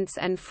sense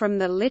and from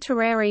the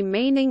literary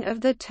meaning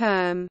of the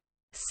term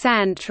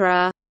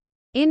Santra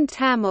in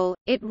Tamil,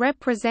 it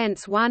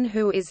represents one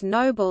who is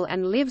noble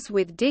and lives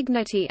with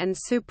dignity and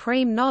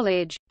supreme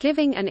knowledge,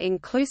 giving an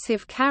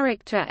inclusive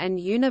character and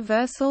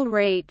universal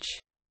reach.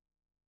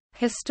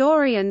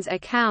 Historians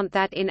account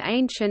that in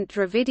ancient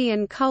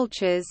Dravidian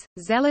cultures,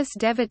 zealous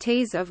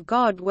devotees of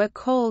God were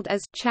called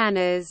as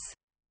Channas.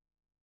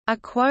 A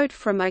quote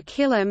from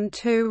Akilam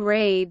 2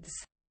 reads,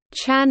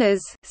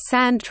 "Channas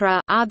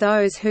Santra are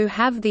those who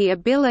have the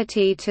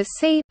ability to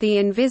see the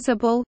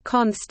invisible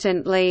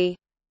constantly."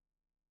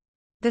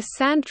 The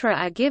Santra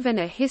are given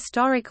a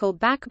historical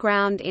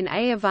background in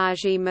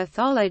Ayyavazhi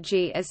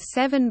mythology as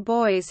 7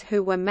 boys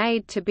who were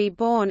made to be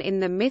born in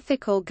the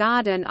mythical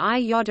garden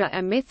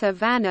Ayyavazhi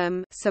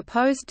Vanam,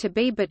 supposed to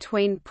be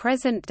between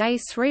present-day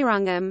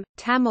Srirangam,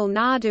 Tamil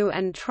Nadu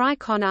and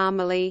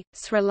Trikonamali,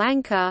 Sri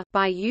Lanka,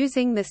 by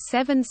using the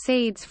 7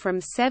 seeds from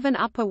 7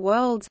 upper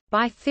worlds,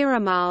 by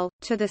Thirumal,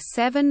 to the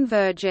 7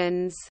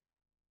 virgins.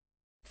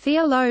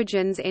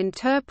 Theologians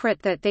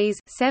interpret that these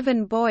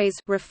 7 boys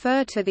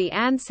refer to the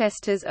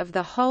ancestors of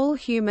the whole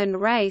human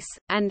race,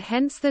 and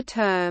hence the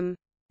term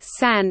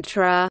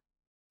Santra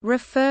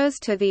refers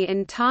to the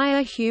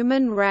entire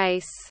human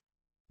race.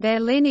 Their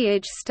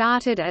lineage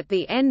started at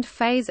the end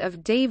phase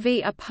of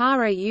Dv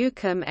Apara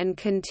Yukam and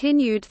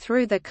continued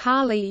through the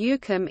Kali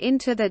Yukam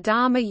into the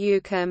Dharma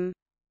Yukam.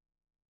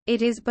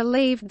 It is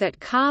believed that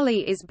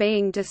Kali is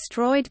being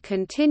destroyed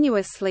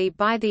continuously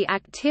by the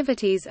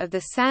activities of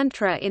the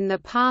Santra in the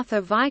path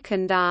of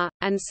Vaikundar,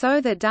 and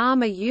so the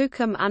Dharma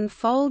Yukam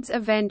unfolds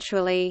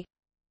eventually.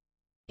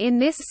 In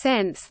this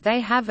sense they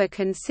have a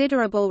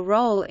considerable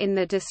role in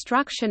the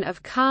destruction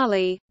of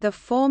Kali, the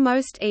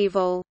foremost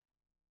evil.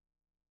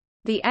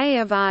 The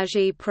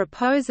Ayyavazhi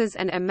proposes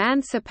an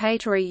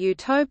emancipatory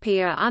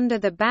utopia under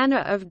the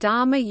banner of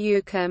Dharma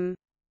Yukam.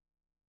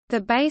 The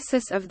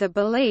basis of the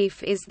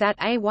belief is that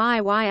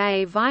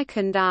Ayya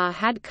Vaikundar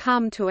had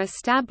come to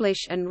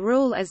establish and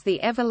rule as the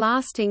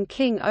everlasting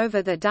king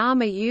over the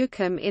Dharma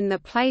Yukam in the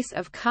place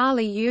of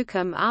Kali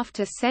Yukam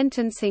after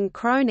sentencing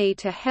Kroni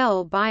to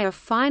hell by a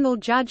final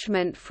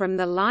judgment from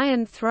the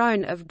lion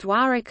throne of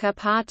Dwaraka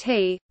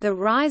Pati, the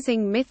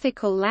rising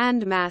mythical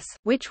landmass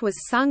which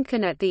was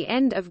sunken at the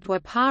end of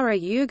Dwapara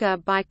Yuga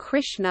by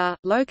Krishna,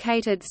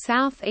 located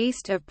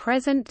southeast of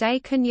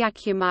present-day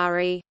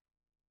Kanyakumari.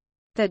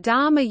 The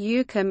Dharma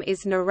Yukam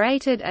is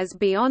narrated as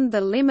beyond the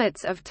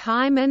limits of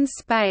time and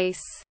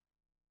space.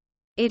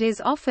 It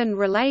is often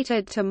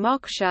related to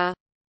moksha,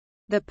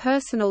 the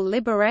personal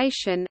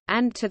liberation,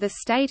 and to the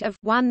state of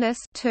oneness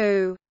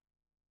too.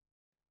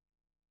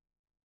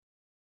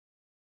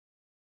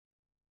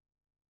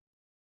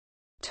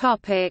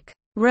 Topic: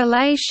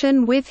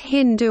 Relation with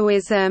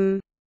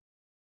Hinduism.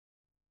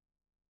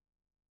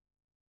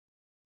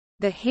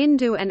 The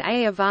Hindu and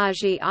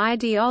Ayyavazhi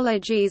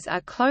ideologies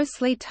are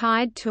closely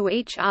tied to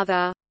each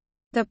other.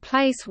 The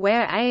place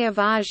where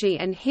Ayyavazhi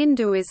and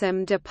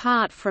Hinduism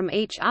depart from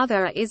each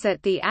other is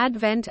at the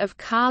advent of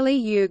Kali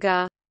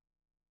Yuga.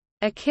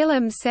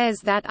 Akilam says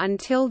that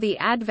until the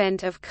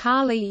advent of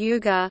Kali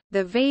Yuga,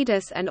 the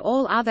Vedas and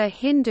all other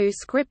Hindu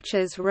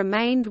scriptures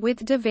remained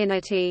with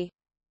divinity.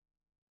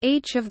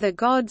 Each of the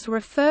gods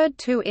referred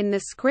to in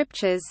the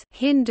scriptures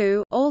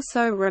Hindu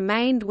also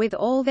remained with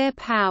all their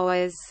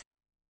powers.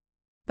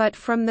 But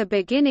from the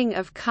beginning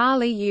of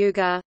Kali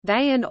Yuga,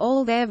 they and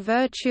all their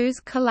virtues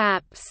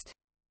collapsed.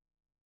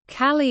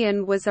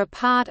 Kaliyan was a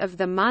part of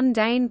the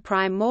mundane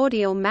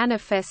primordial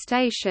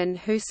manifestation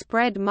who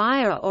spread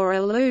maya or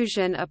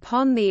illusion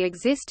upon the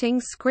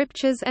existing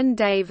scriptures and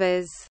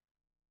devas.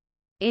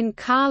 In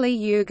Kali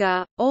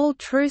Yuga, all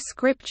true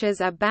scriptures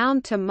are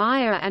bound to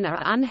maya and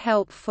are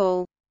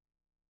unhelpful.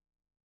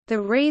 The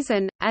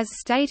reason, as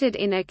stated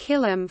in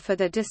Akilam, for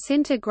the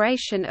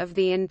disintegration of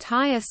the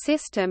entire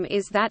system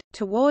is that,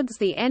 towards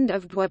the end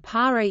of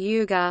Dwapara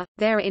Yuga,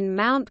 there in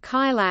Mount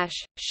Kailash,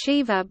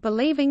 Shiva,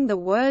 believing the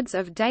words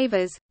of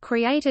Devas,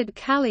 created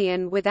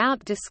Kaliyan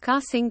without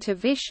discussing to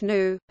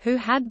Vishnu, who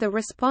had the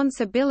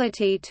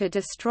responsibility to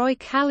destroy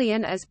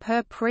Kaliyan as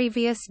per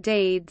previous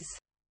deeds.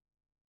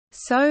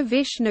 So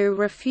Vishnu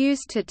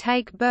refused to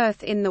take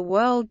birth in the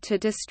world to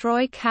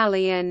destroy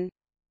Kaliyan.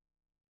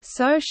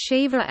 So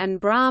Shiva and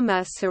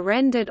Brahma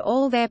surrendered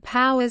all their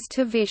powers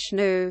to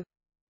Vishnu.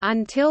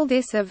 Until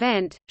this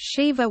event,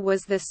 Shiva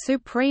was the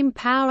supreme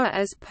power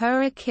as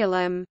per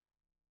Akilam.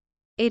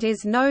 It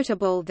is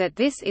notable that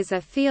this is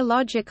a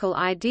theological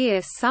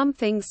idea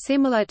something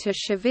similar to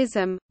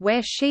Shaivism,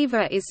 where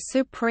Shiva is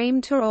supreme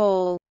to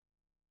all.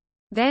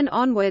 Then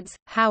onwards,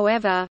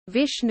 however,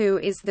 Vishnu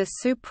is the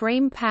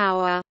supreme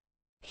power.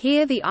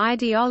 Here the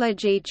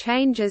ideology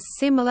changes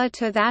similar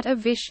to that of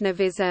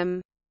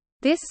Vaishnavism.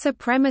 This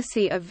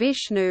supremacy of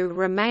Vishnu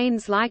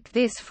remains like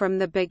this from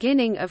the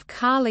beginning of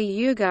Kali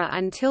Yuga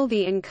until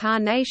the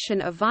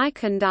incarnation of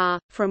Vaikundar,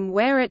 from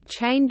where it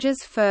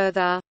changes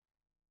further.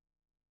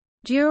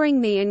 During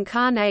the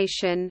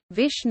incarnation,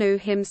 Vishnu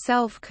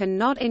himself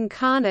cannot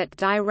incarnate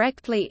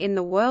directly in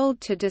the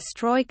world to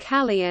destroy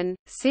Kaliyan,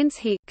 since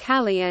he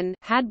Kaliyan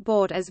had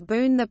bought as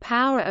boon the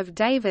power of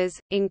Devas,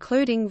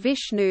 including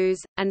Vishnu's,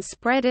 and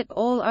spread it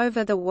all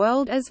over the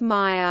world as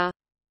Maya.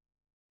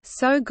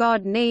 So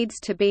God needs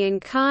to be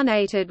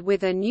incarnated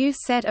with a new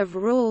set of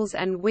rules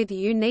and with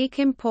unique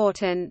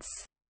importance.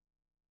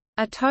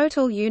 A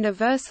total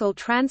universal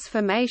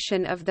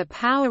transformation of the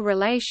power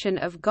relation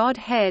of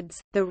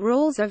Godheads, the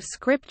rules of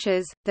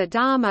scriptures, the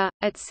Dharma,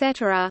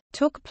 etc.,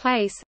 took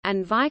place,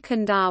 and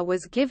Vaikundar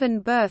was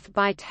given birth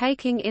by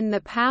taking in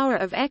the power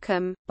of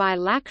Ekam, by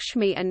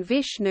Lakshmi and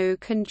Vishnu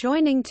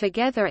conjoining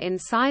together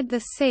inside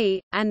the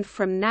sea, and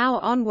from now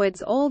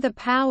onwards all the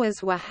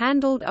powers were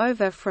handled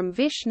over from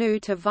Vishnu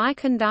to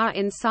Vaikundar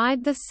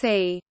inside the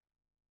sea.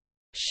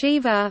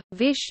 Shiva,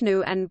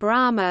 Vishnu and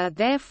Brahma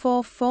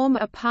therefore form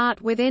a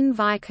part within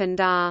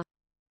Vaikundar.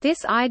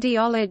 This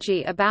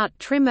ideology about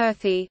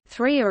Trimurti,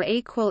 three are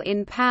equal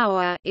in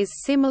power,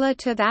 is similar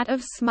to that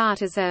of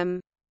Smartism.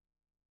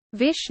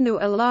 Vishnu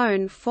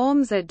alone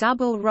forms a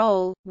double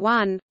role,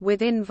 one,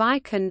 within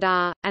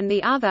Vaikundar, and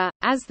the other,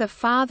 as the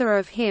father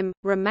of him,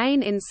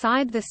 remain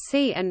inside the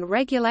sea and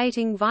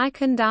regulating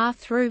Vaikundar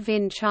through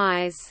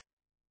Vinchais.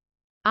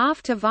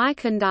 After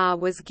Vaikundar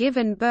was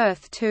given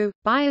birth to,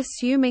 by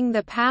assuming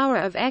the power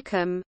of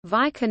Ekam,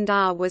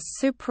 Vaikundar was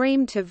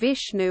supreme to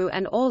Vishnu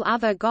and all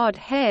other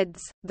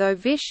godheads, though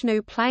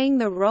Vishnu playing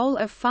the role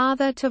of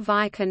father to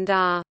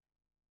Vaikundar.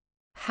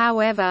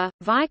 However,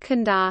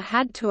 Vaikundar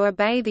had to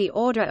obey the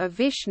order of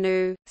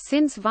Vishnu,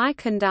 since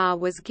Vaikundar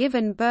was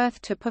given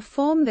birth to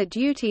perform the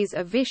duties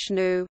of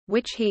Vishnu,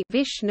 which he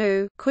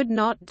Vishnu could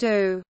not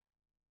do.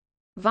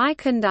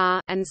 Vaikundar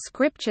and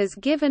scriptures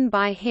given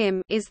by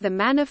him is the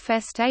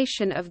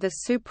manifestation of the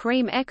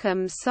supreme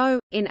Ekam, so,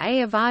 in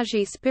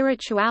Ayyavazhi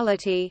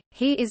spirituality,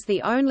 he is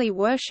the only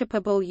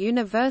worshipable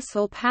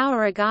universal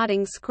power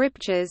regarding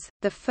scriptures.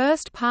 The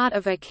first part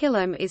of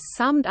Akilam is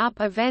summed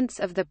up events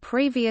of the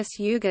previous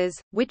yugas,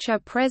 which are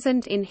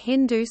present in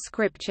Hindu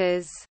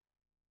scriptures.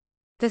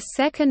 The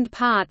second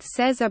part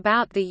says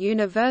about the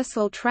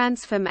universal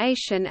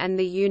transformation and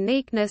the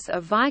uniqueness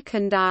of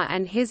Vaikundar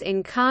and his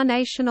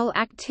incarnational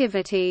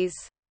activities.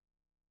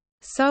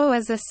 So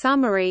as a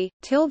summary,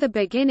 till the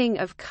beginning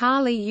of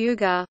Kali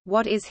Yuga,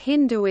 what is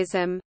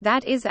Hinduism,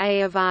 that is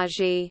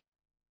Ayyavazhi.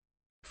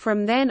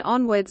 From then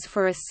onwards,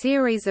 for a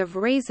series of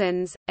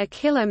reasons,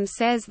 Akilam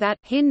says that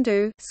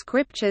Hindu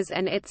scriptures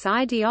and its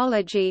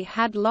ideology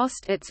had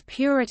lost its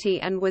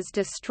purity and was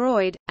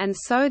destroyed, and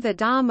so the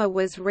Dharma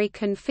was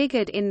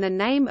reconfigured in the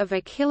name of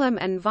Akilam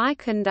and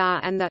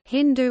Vaikundar, and the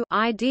Hindu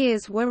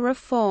ideas were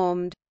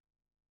reformed.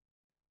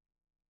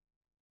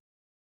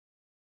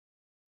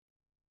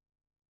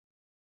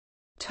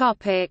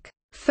 Topic: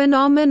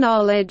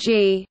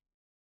 Phenomenology.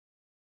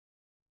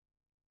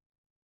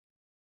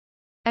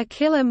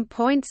 Akilam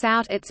points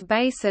out its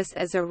basis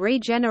as a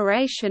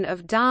regeneration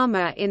of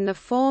Dharma in the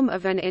form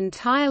of an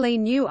entirely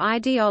new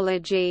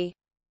ideology.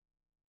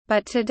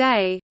 But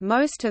today,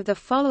 most of the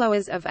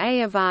followers of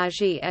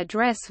Ayyavazhi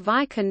address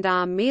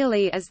Vaikundar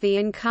merely as the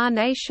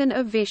incarnation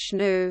of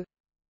Vishnu.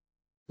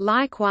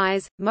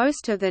 Likewise,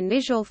 most of the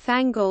Nijal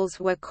Thangals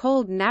were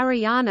called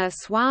Narayana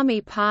Swami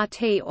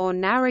Party or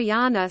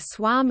Narayana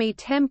Swami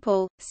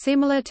Temple,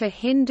 similar to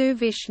Hindu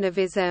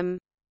Vaishnavism.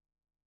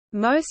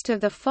 Most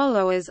of the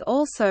followers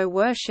also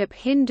worship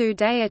Hindu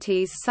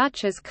deities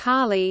such as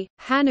Kali,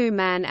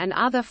 Hanuman and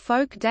other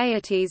folk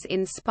deities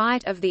in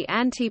spite of the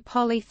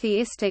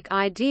anti-polytheistic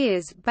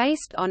ideas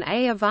based on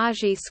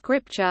Ayyavazhi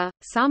scripture.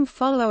 Some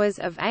followers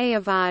of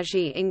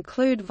Ayyavazhi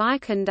include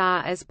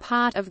Vaikundar as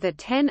part of the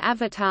 10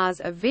 avatars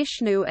of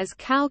Vishnu as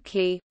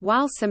Kalki,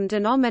 while some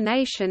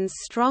denominations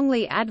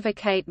strongly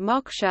advocate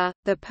moksha,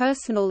 the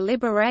personal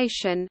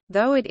liberation,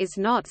 though it is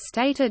not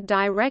stated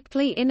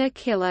directly in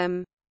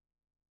Akilam.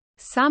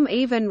 Some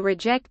even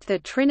reject the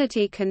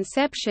Trinity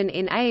conception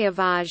in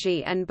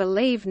Ayyavazhi and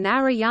believe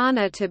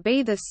Narayana to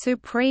be the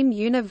supreme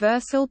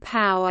universal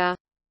power.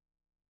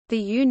 The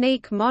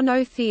unique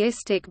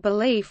monotheistic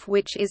belief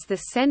which is the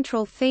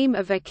central theme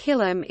of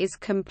Akilam is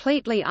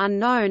completely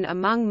unknown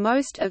among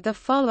most of the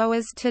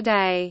followers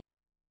today.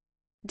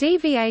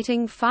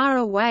 Deviating far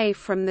away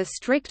from the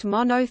strict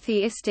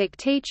monotheistic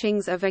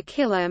teachings of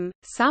Akilam,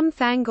 some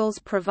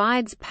Thangals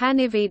provides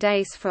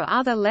panivides for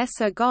other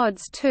lesser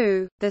gods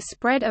too. The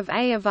spread of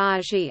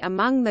Ayyavazhi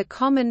among the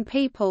common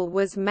people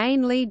was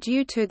mainly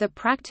due to the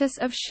practice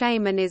of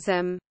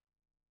shamanism.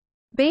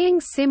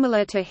 Being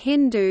similar to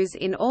Hindus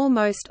in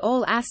almost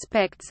all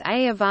aspects,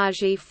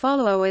 Ayyavazhi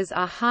followers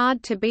are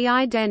hard to be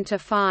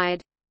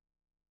identified.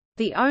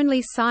 The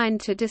only sign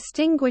to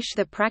distinguish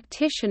the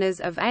practitioners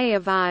of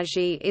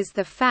Ayyavazhi is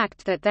the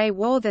fact that they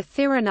wore the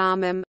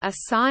Thirunamam, a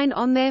sign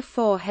on their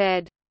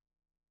forehead.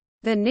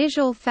 The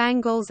Nijal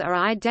Thangals are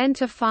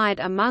identified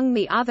among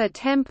the other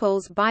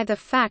temples by the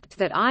fact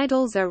that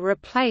idols are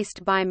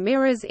replaced by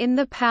mirrors in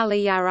the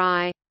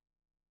Palayarai.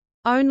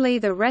 Only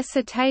the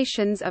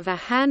recitations of a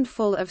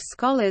handful of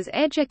scholars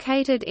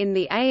educated in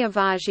the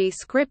Ayyavazhi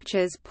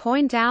scriptures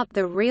point out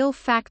the real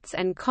facts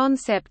and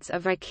concepts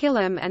of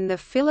Akilam and the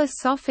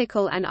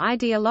philosophical and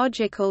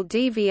ideological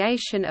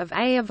deviation of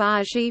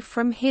Ayyavazhi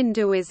from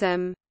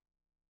Hinduism.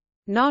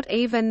 Not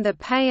even the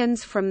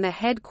Payans from the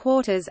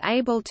headquarters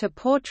able to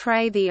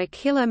portray the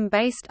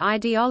Akilam-based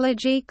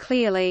ideology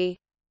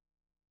clearly.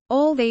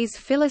 All these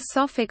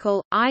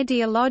philosophical,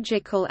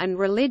 ideological and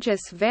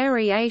religious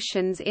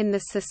variations in the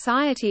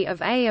society of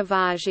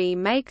Ayyavazhi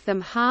make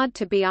them hard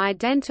to be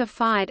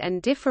identified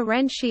and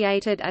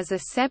differentiated as a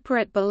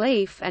separate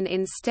belief and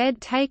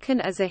instead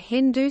taken as a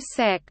Hindu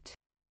sect.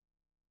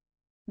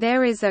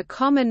 There is a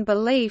common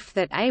belief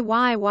that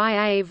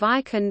Ayyavazhi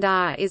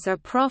Vaikundar is a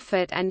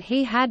prophet and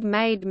he had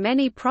made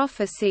many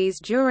prophecies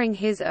during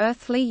his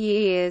earthly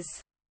years.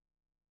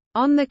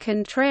 On the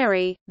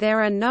contrary,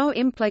 there are no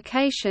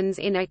implications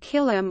in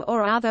Akilam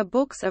or other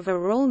books of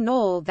Arul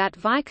Nal that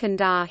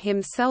Vaikundar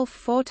himself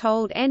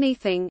foretold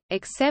anything,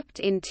 except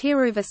in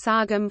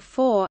Tiruvasagam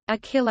 4,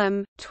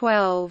 Akilam,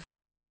 12.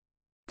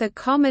 The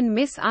common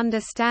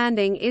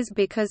misunderstanding is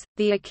because,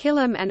 the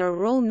Akilam and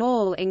Arul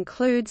Nal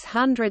includes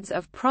hundreds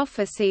of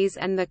prophecies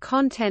and the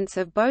contents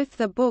of both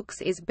the books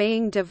is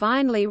being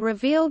divinely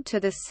revealed to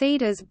the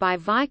Siddhas by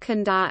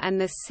Vaikundar and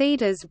the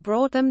Siddhas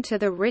brought them to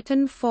the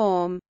written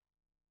form.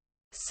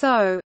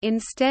 So,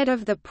 instead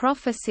of the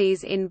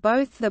prophecies in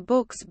both the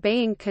books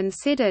being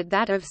considered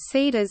that of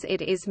Siddhas,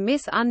 it is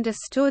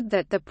misunderstood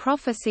that the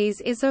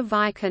prophecies is of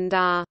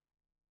Vaikundar.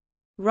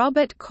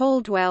 Robert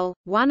Caldwell,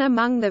 one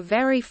among the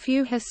very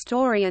few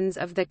historians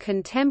of the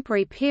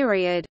contemporary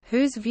period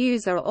whose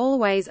views are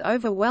always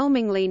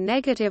overwhelmingly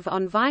negative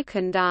on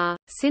Vaikundar,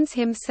 since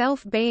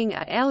himself being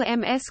a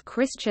LMS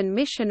Christian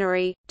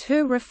missionary,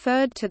 too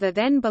referred to the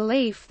then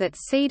belief that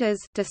Siddhas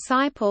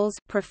disciples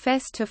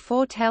profess to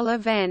foretell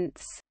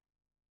events.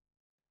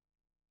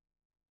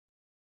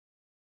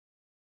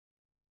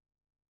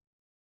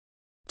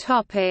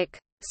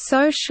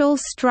 Social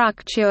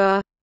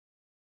structure.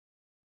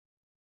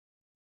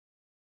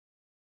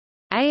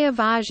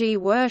 Ayyavazhi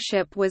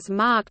worship was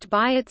marked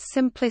by its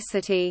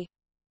simplicity.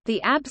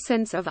 The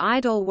absence of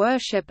idol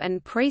worship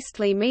and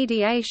priestly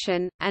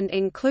mediation, and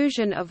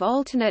inclusion of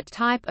alternate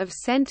type of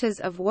centers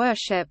of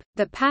worship,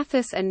 the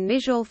Pathas and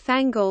Nijal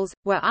Thangals,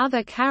 were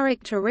other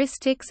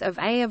characteristics of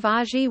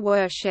Ayyavazhi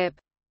worship.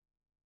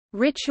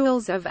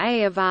 Rituals of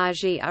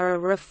Ayyavazhi are a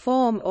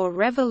reform or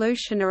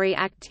revolutionary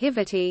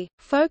activity,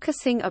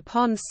 focusing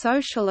upon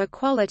social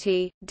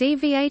equality,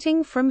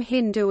 deviating from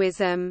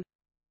Hinduism.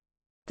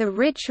 The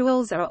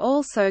rituals are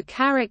also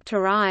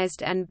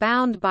characterized and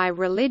bound by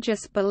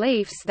religious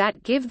beliefs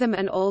that give them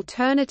an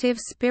alternative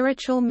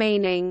spiritual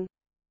meaning.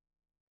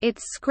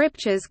 Its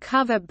scriptures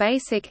cover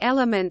basic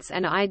elements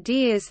and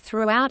ideas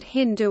throughout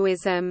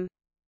Hinduism.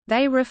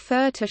 They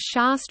refer to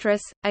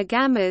Shastras,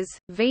 Agamas,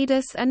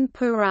 Vedas and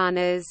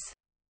Puranas.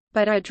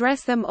 But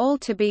address them all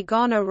to be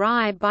gone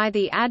awry by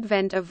the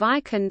advent of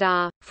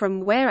Vaikundar,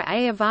 from where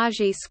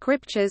Ayyavazhi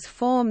scriptures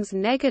forms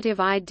negative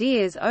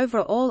ideas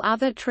over all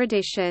other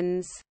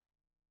traditions.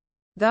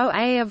 Though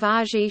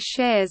Ayyavazhi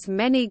shares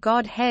many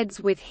godheads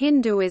with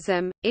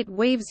Hinduism, it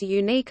weaves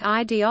unique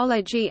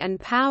ideology and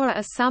power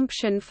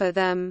assumption for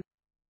them.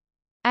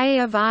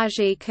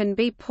 Ayyavazhi can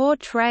be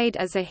portrayed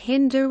as a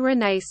Hindu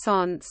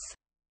Renaissance.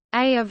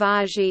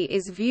 Ayyavazhi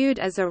is viewed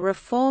as a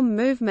reform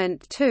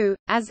movement too,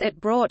 as it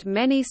brought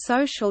many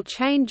social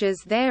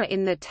changes there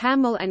in the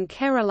Tamil and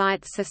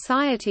Keralite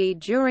society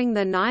during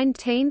the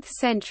 19th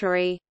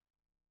century.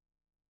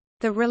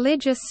 The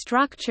religious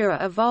structure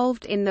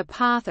evolved in the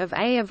path of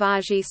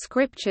Ayyavazhi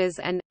scriptures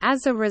and,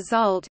 as a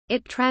result,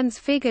 it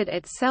transfigured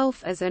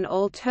itself as an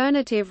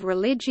alternative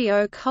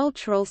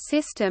religio-cultural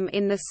system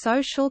in the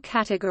social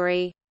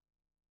category.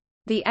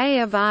 The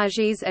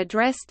Ayyavazhis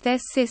addressed their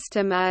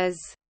system as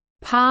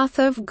Path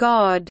of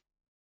God,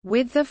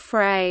 with the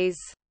phrase,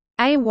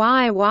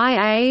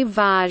 Ayyavazhi.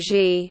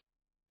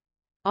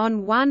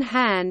 On one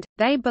hand,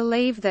 they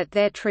believe that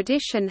their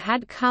tradition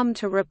had come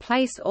to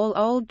replace all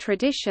old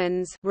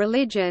traditions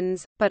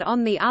religions, but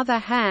on the other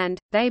hand,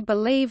 they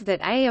believe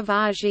that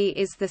Ayyavazhi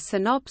is the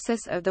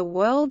synopsis of the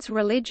world's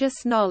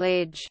religious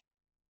knowledge.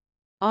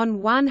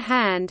 On one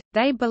hand,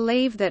 they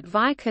believe that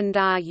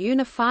Vaikundar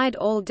unified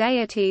all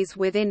deities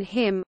within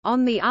him,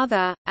 on the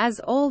other, as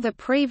all the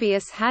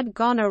previous had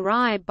gone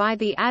awry by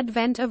the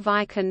advent of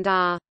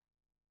Vaikundar.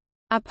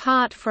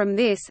 Apart from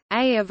this,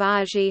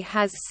 Ayyavazhi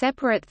has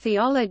separate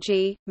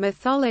theology,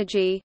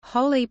 mythology,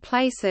 holy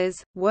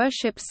places,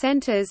 worship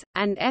centers,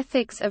 and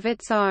ethics of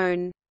its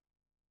own.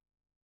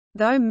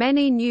 Though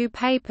many new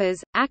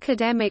papers,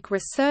 academic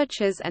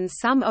researchers and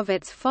some of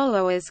its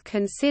followers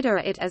consider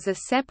it as a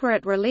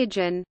separate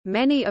religion,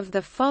 many of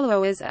the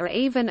followers are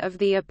even of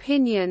the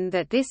opinion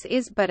that this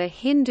is but a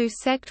Hindu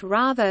sect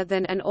rather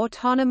than an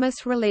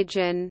autonomous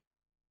religion.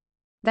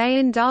 They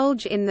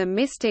indulge in the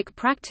mystic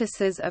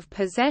practices of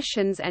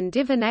possessions and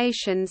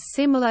divinations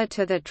similar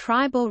to the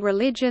tribal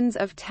religions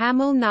of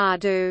Tamil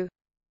Nadu.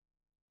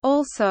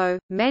 Also,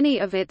 many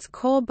of its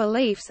core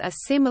beliefs are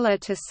similar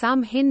to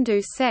some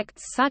Hindu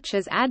sects such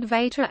as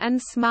Advaita and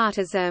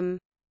Smartism.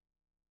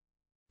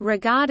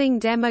 Regarding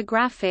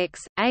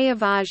demographics,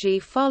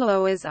 Ayyavazhi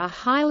followers are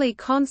highly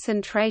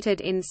concentrated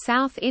in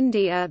South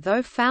India,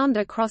 though found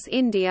across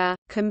India,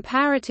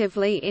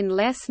 comparatively in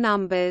less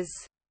numbers.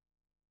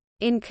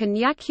 In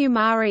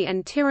Kanyakumari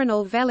and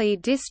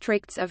Tirunelveli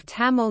districts of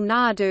Tamil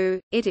Nadu,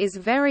 it is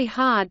very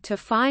hard to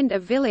find a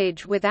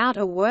village without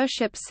a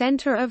worship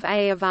centre of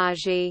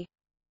Ayyavazhi.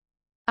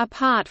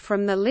 Apart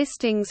from the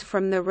listings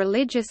from the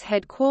religious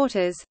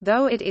headquarters,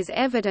 though it is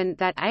evident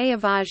that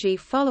Ayyavazhi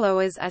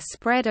followers are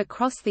spread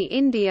across the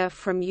India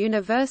from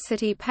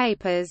university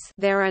papers,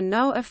 there are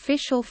no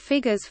official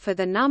figures for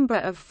the number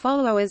of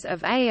followers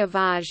of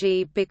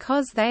Ayyavazhi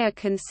because they are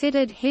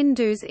considered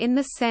Hindus in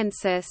the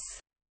census.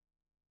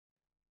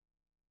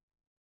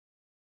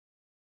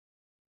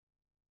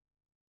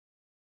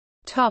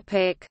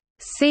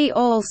 See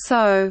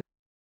also: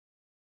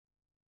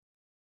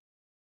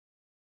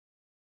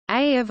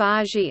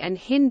 Ayyavazhi and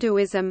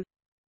Hinduism,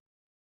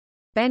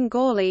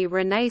 Bengali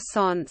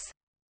Renaissance,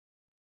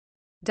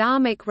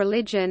 Dharmic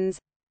religions,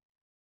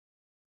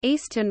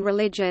 Eastern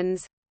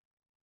religions,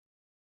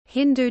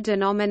 Hindu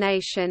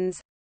denominations,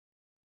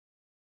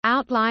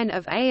 Outline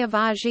of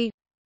Ayyavazhi,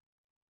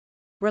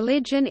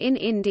 Religion in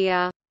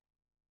India.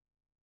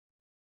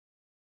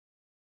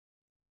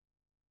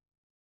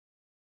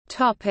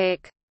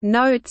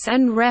 Notes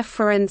and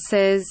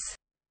references.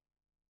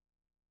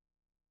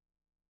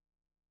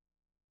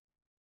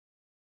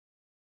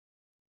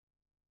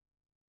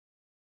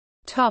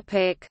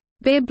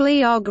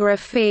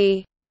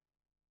 Bibliography.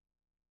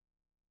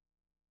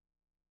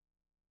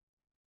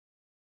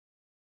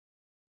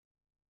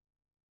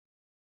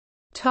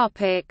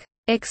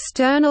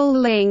 External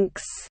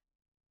links.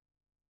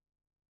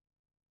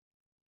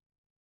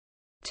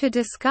 To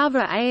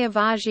discover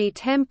Ayyavazhi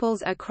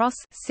temples across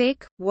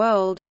Sikh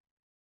world.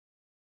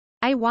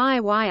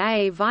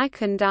 Ayyavazhi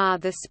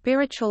Vaikundar, the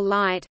spiritual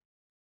light.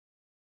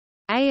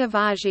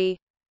 Ayyavazhi.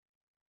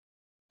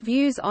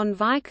 Views on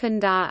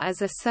Vaikundar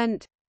as a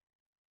saint.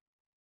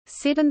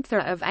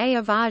 Siddhantha of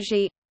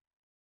Ayyavazhi.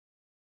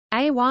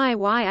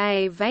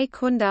 Ayyavazhi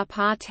Vaikunda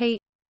Party.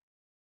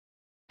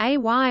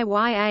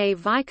 Ayyavazhi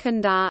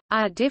Vaikundar,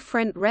 a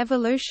different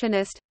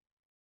revolutionist.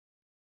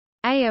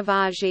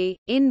 Ayyavazhi,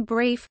 in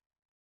brief.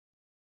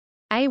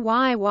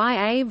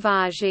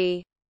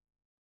 Ayyavazhi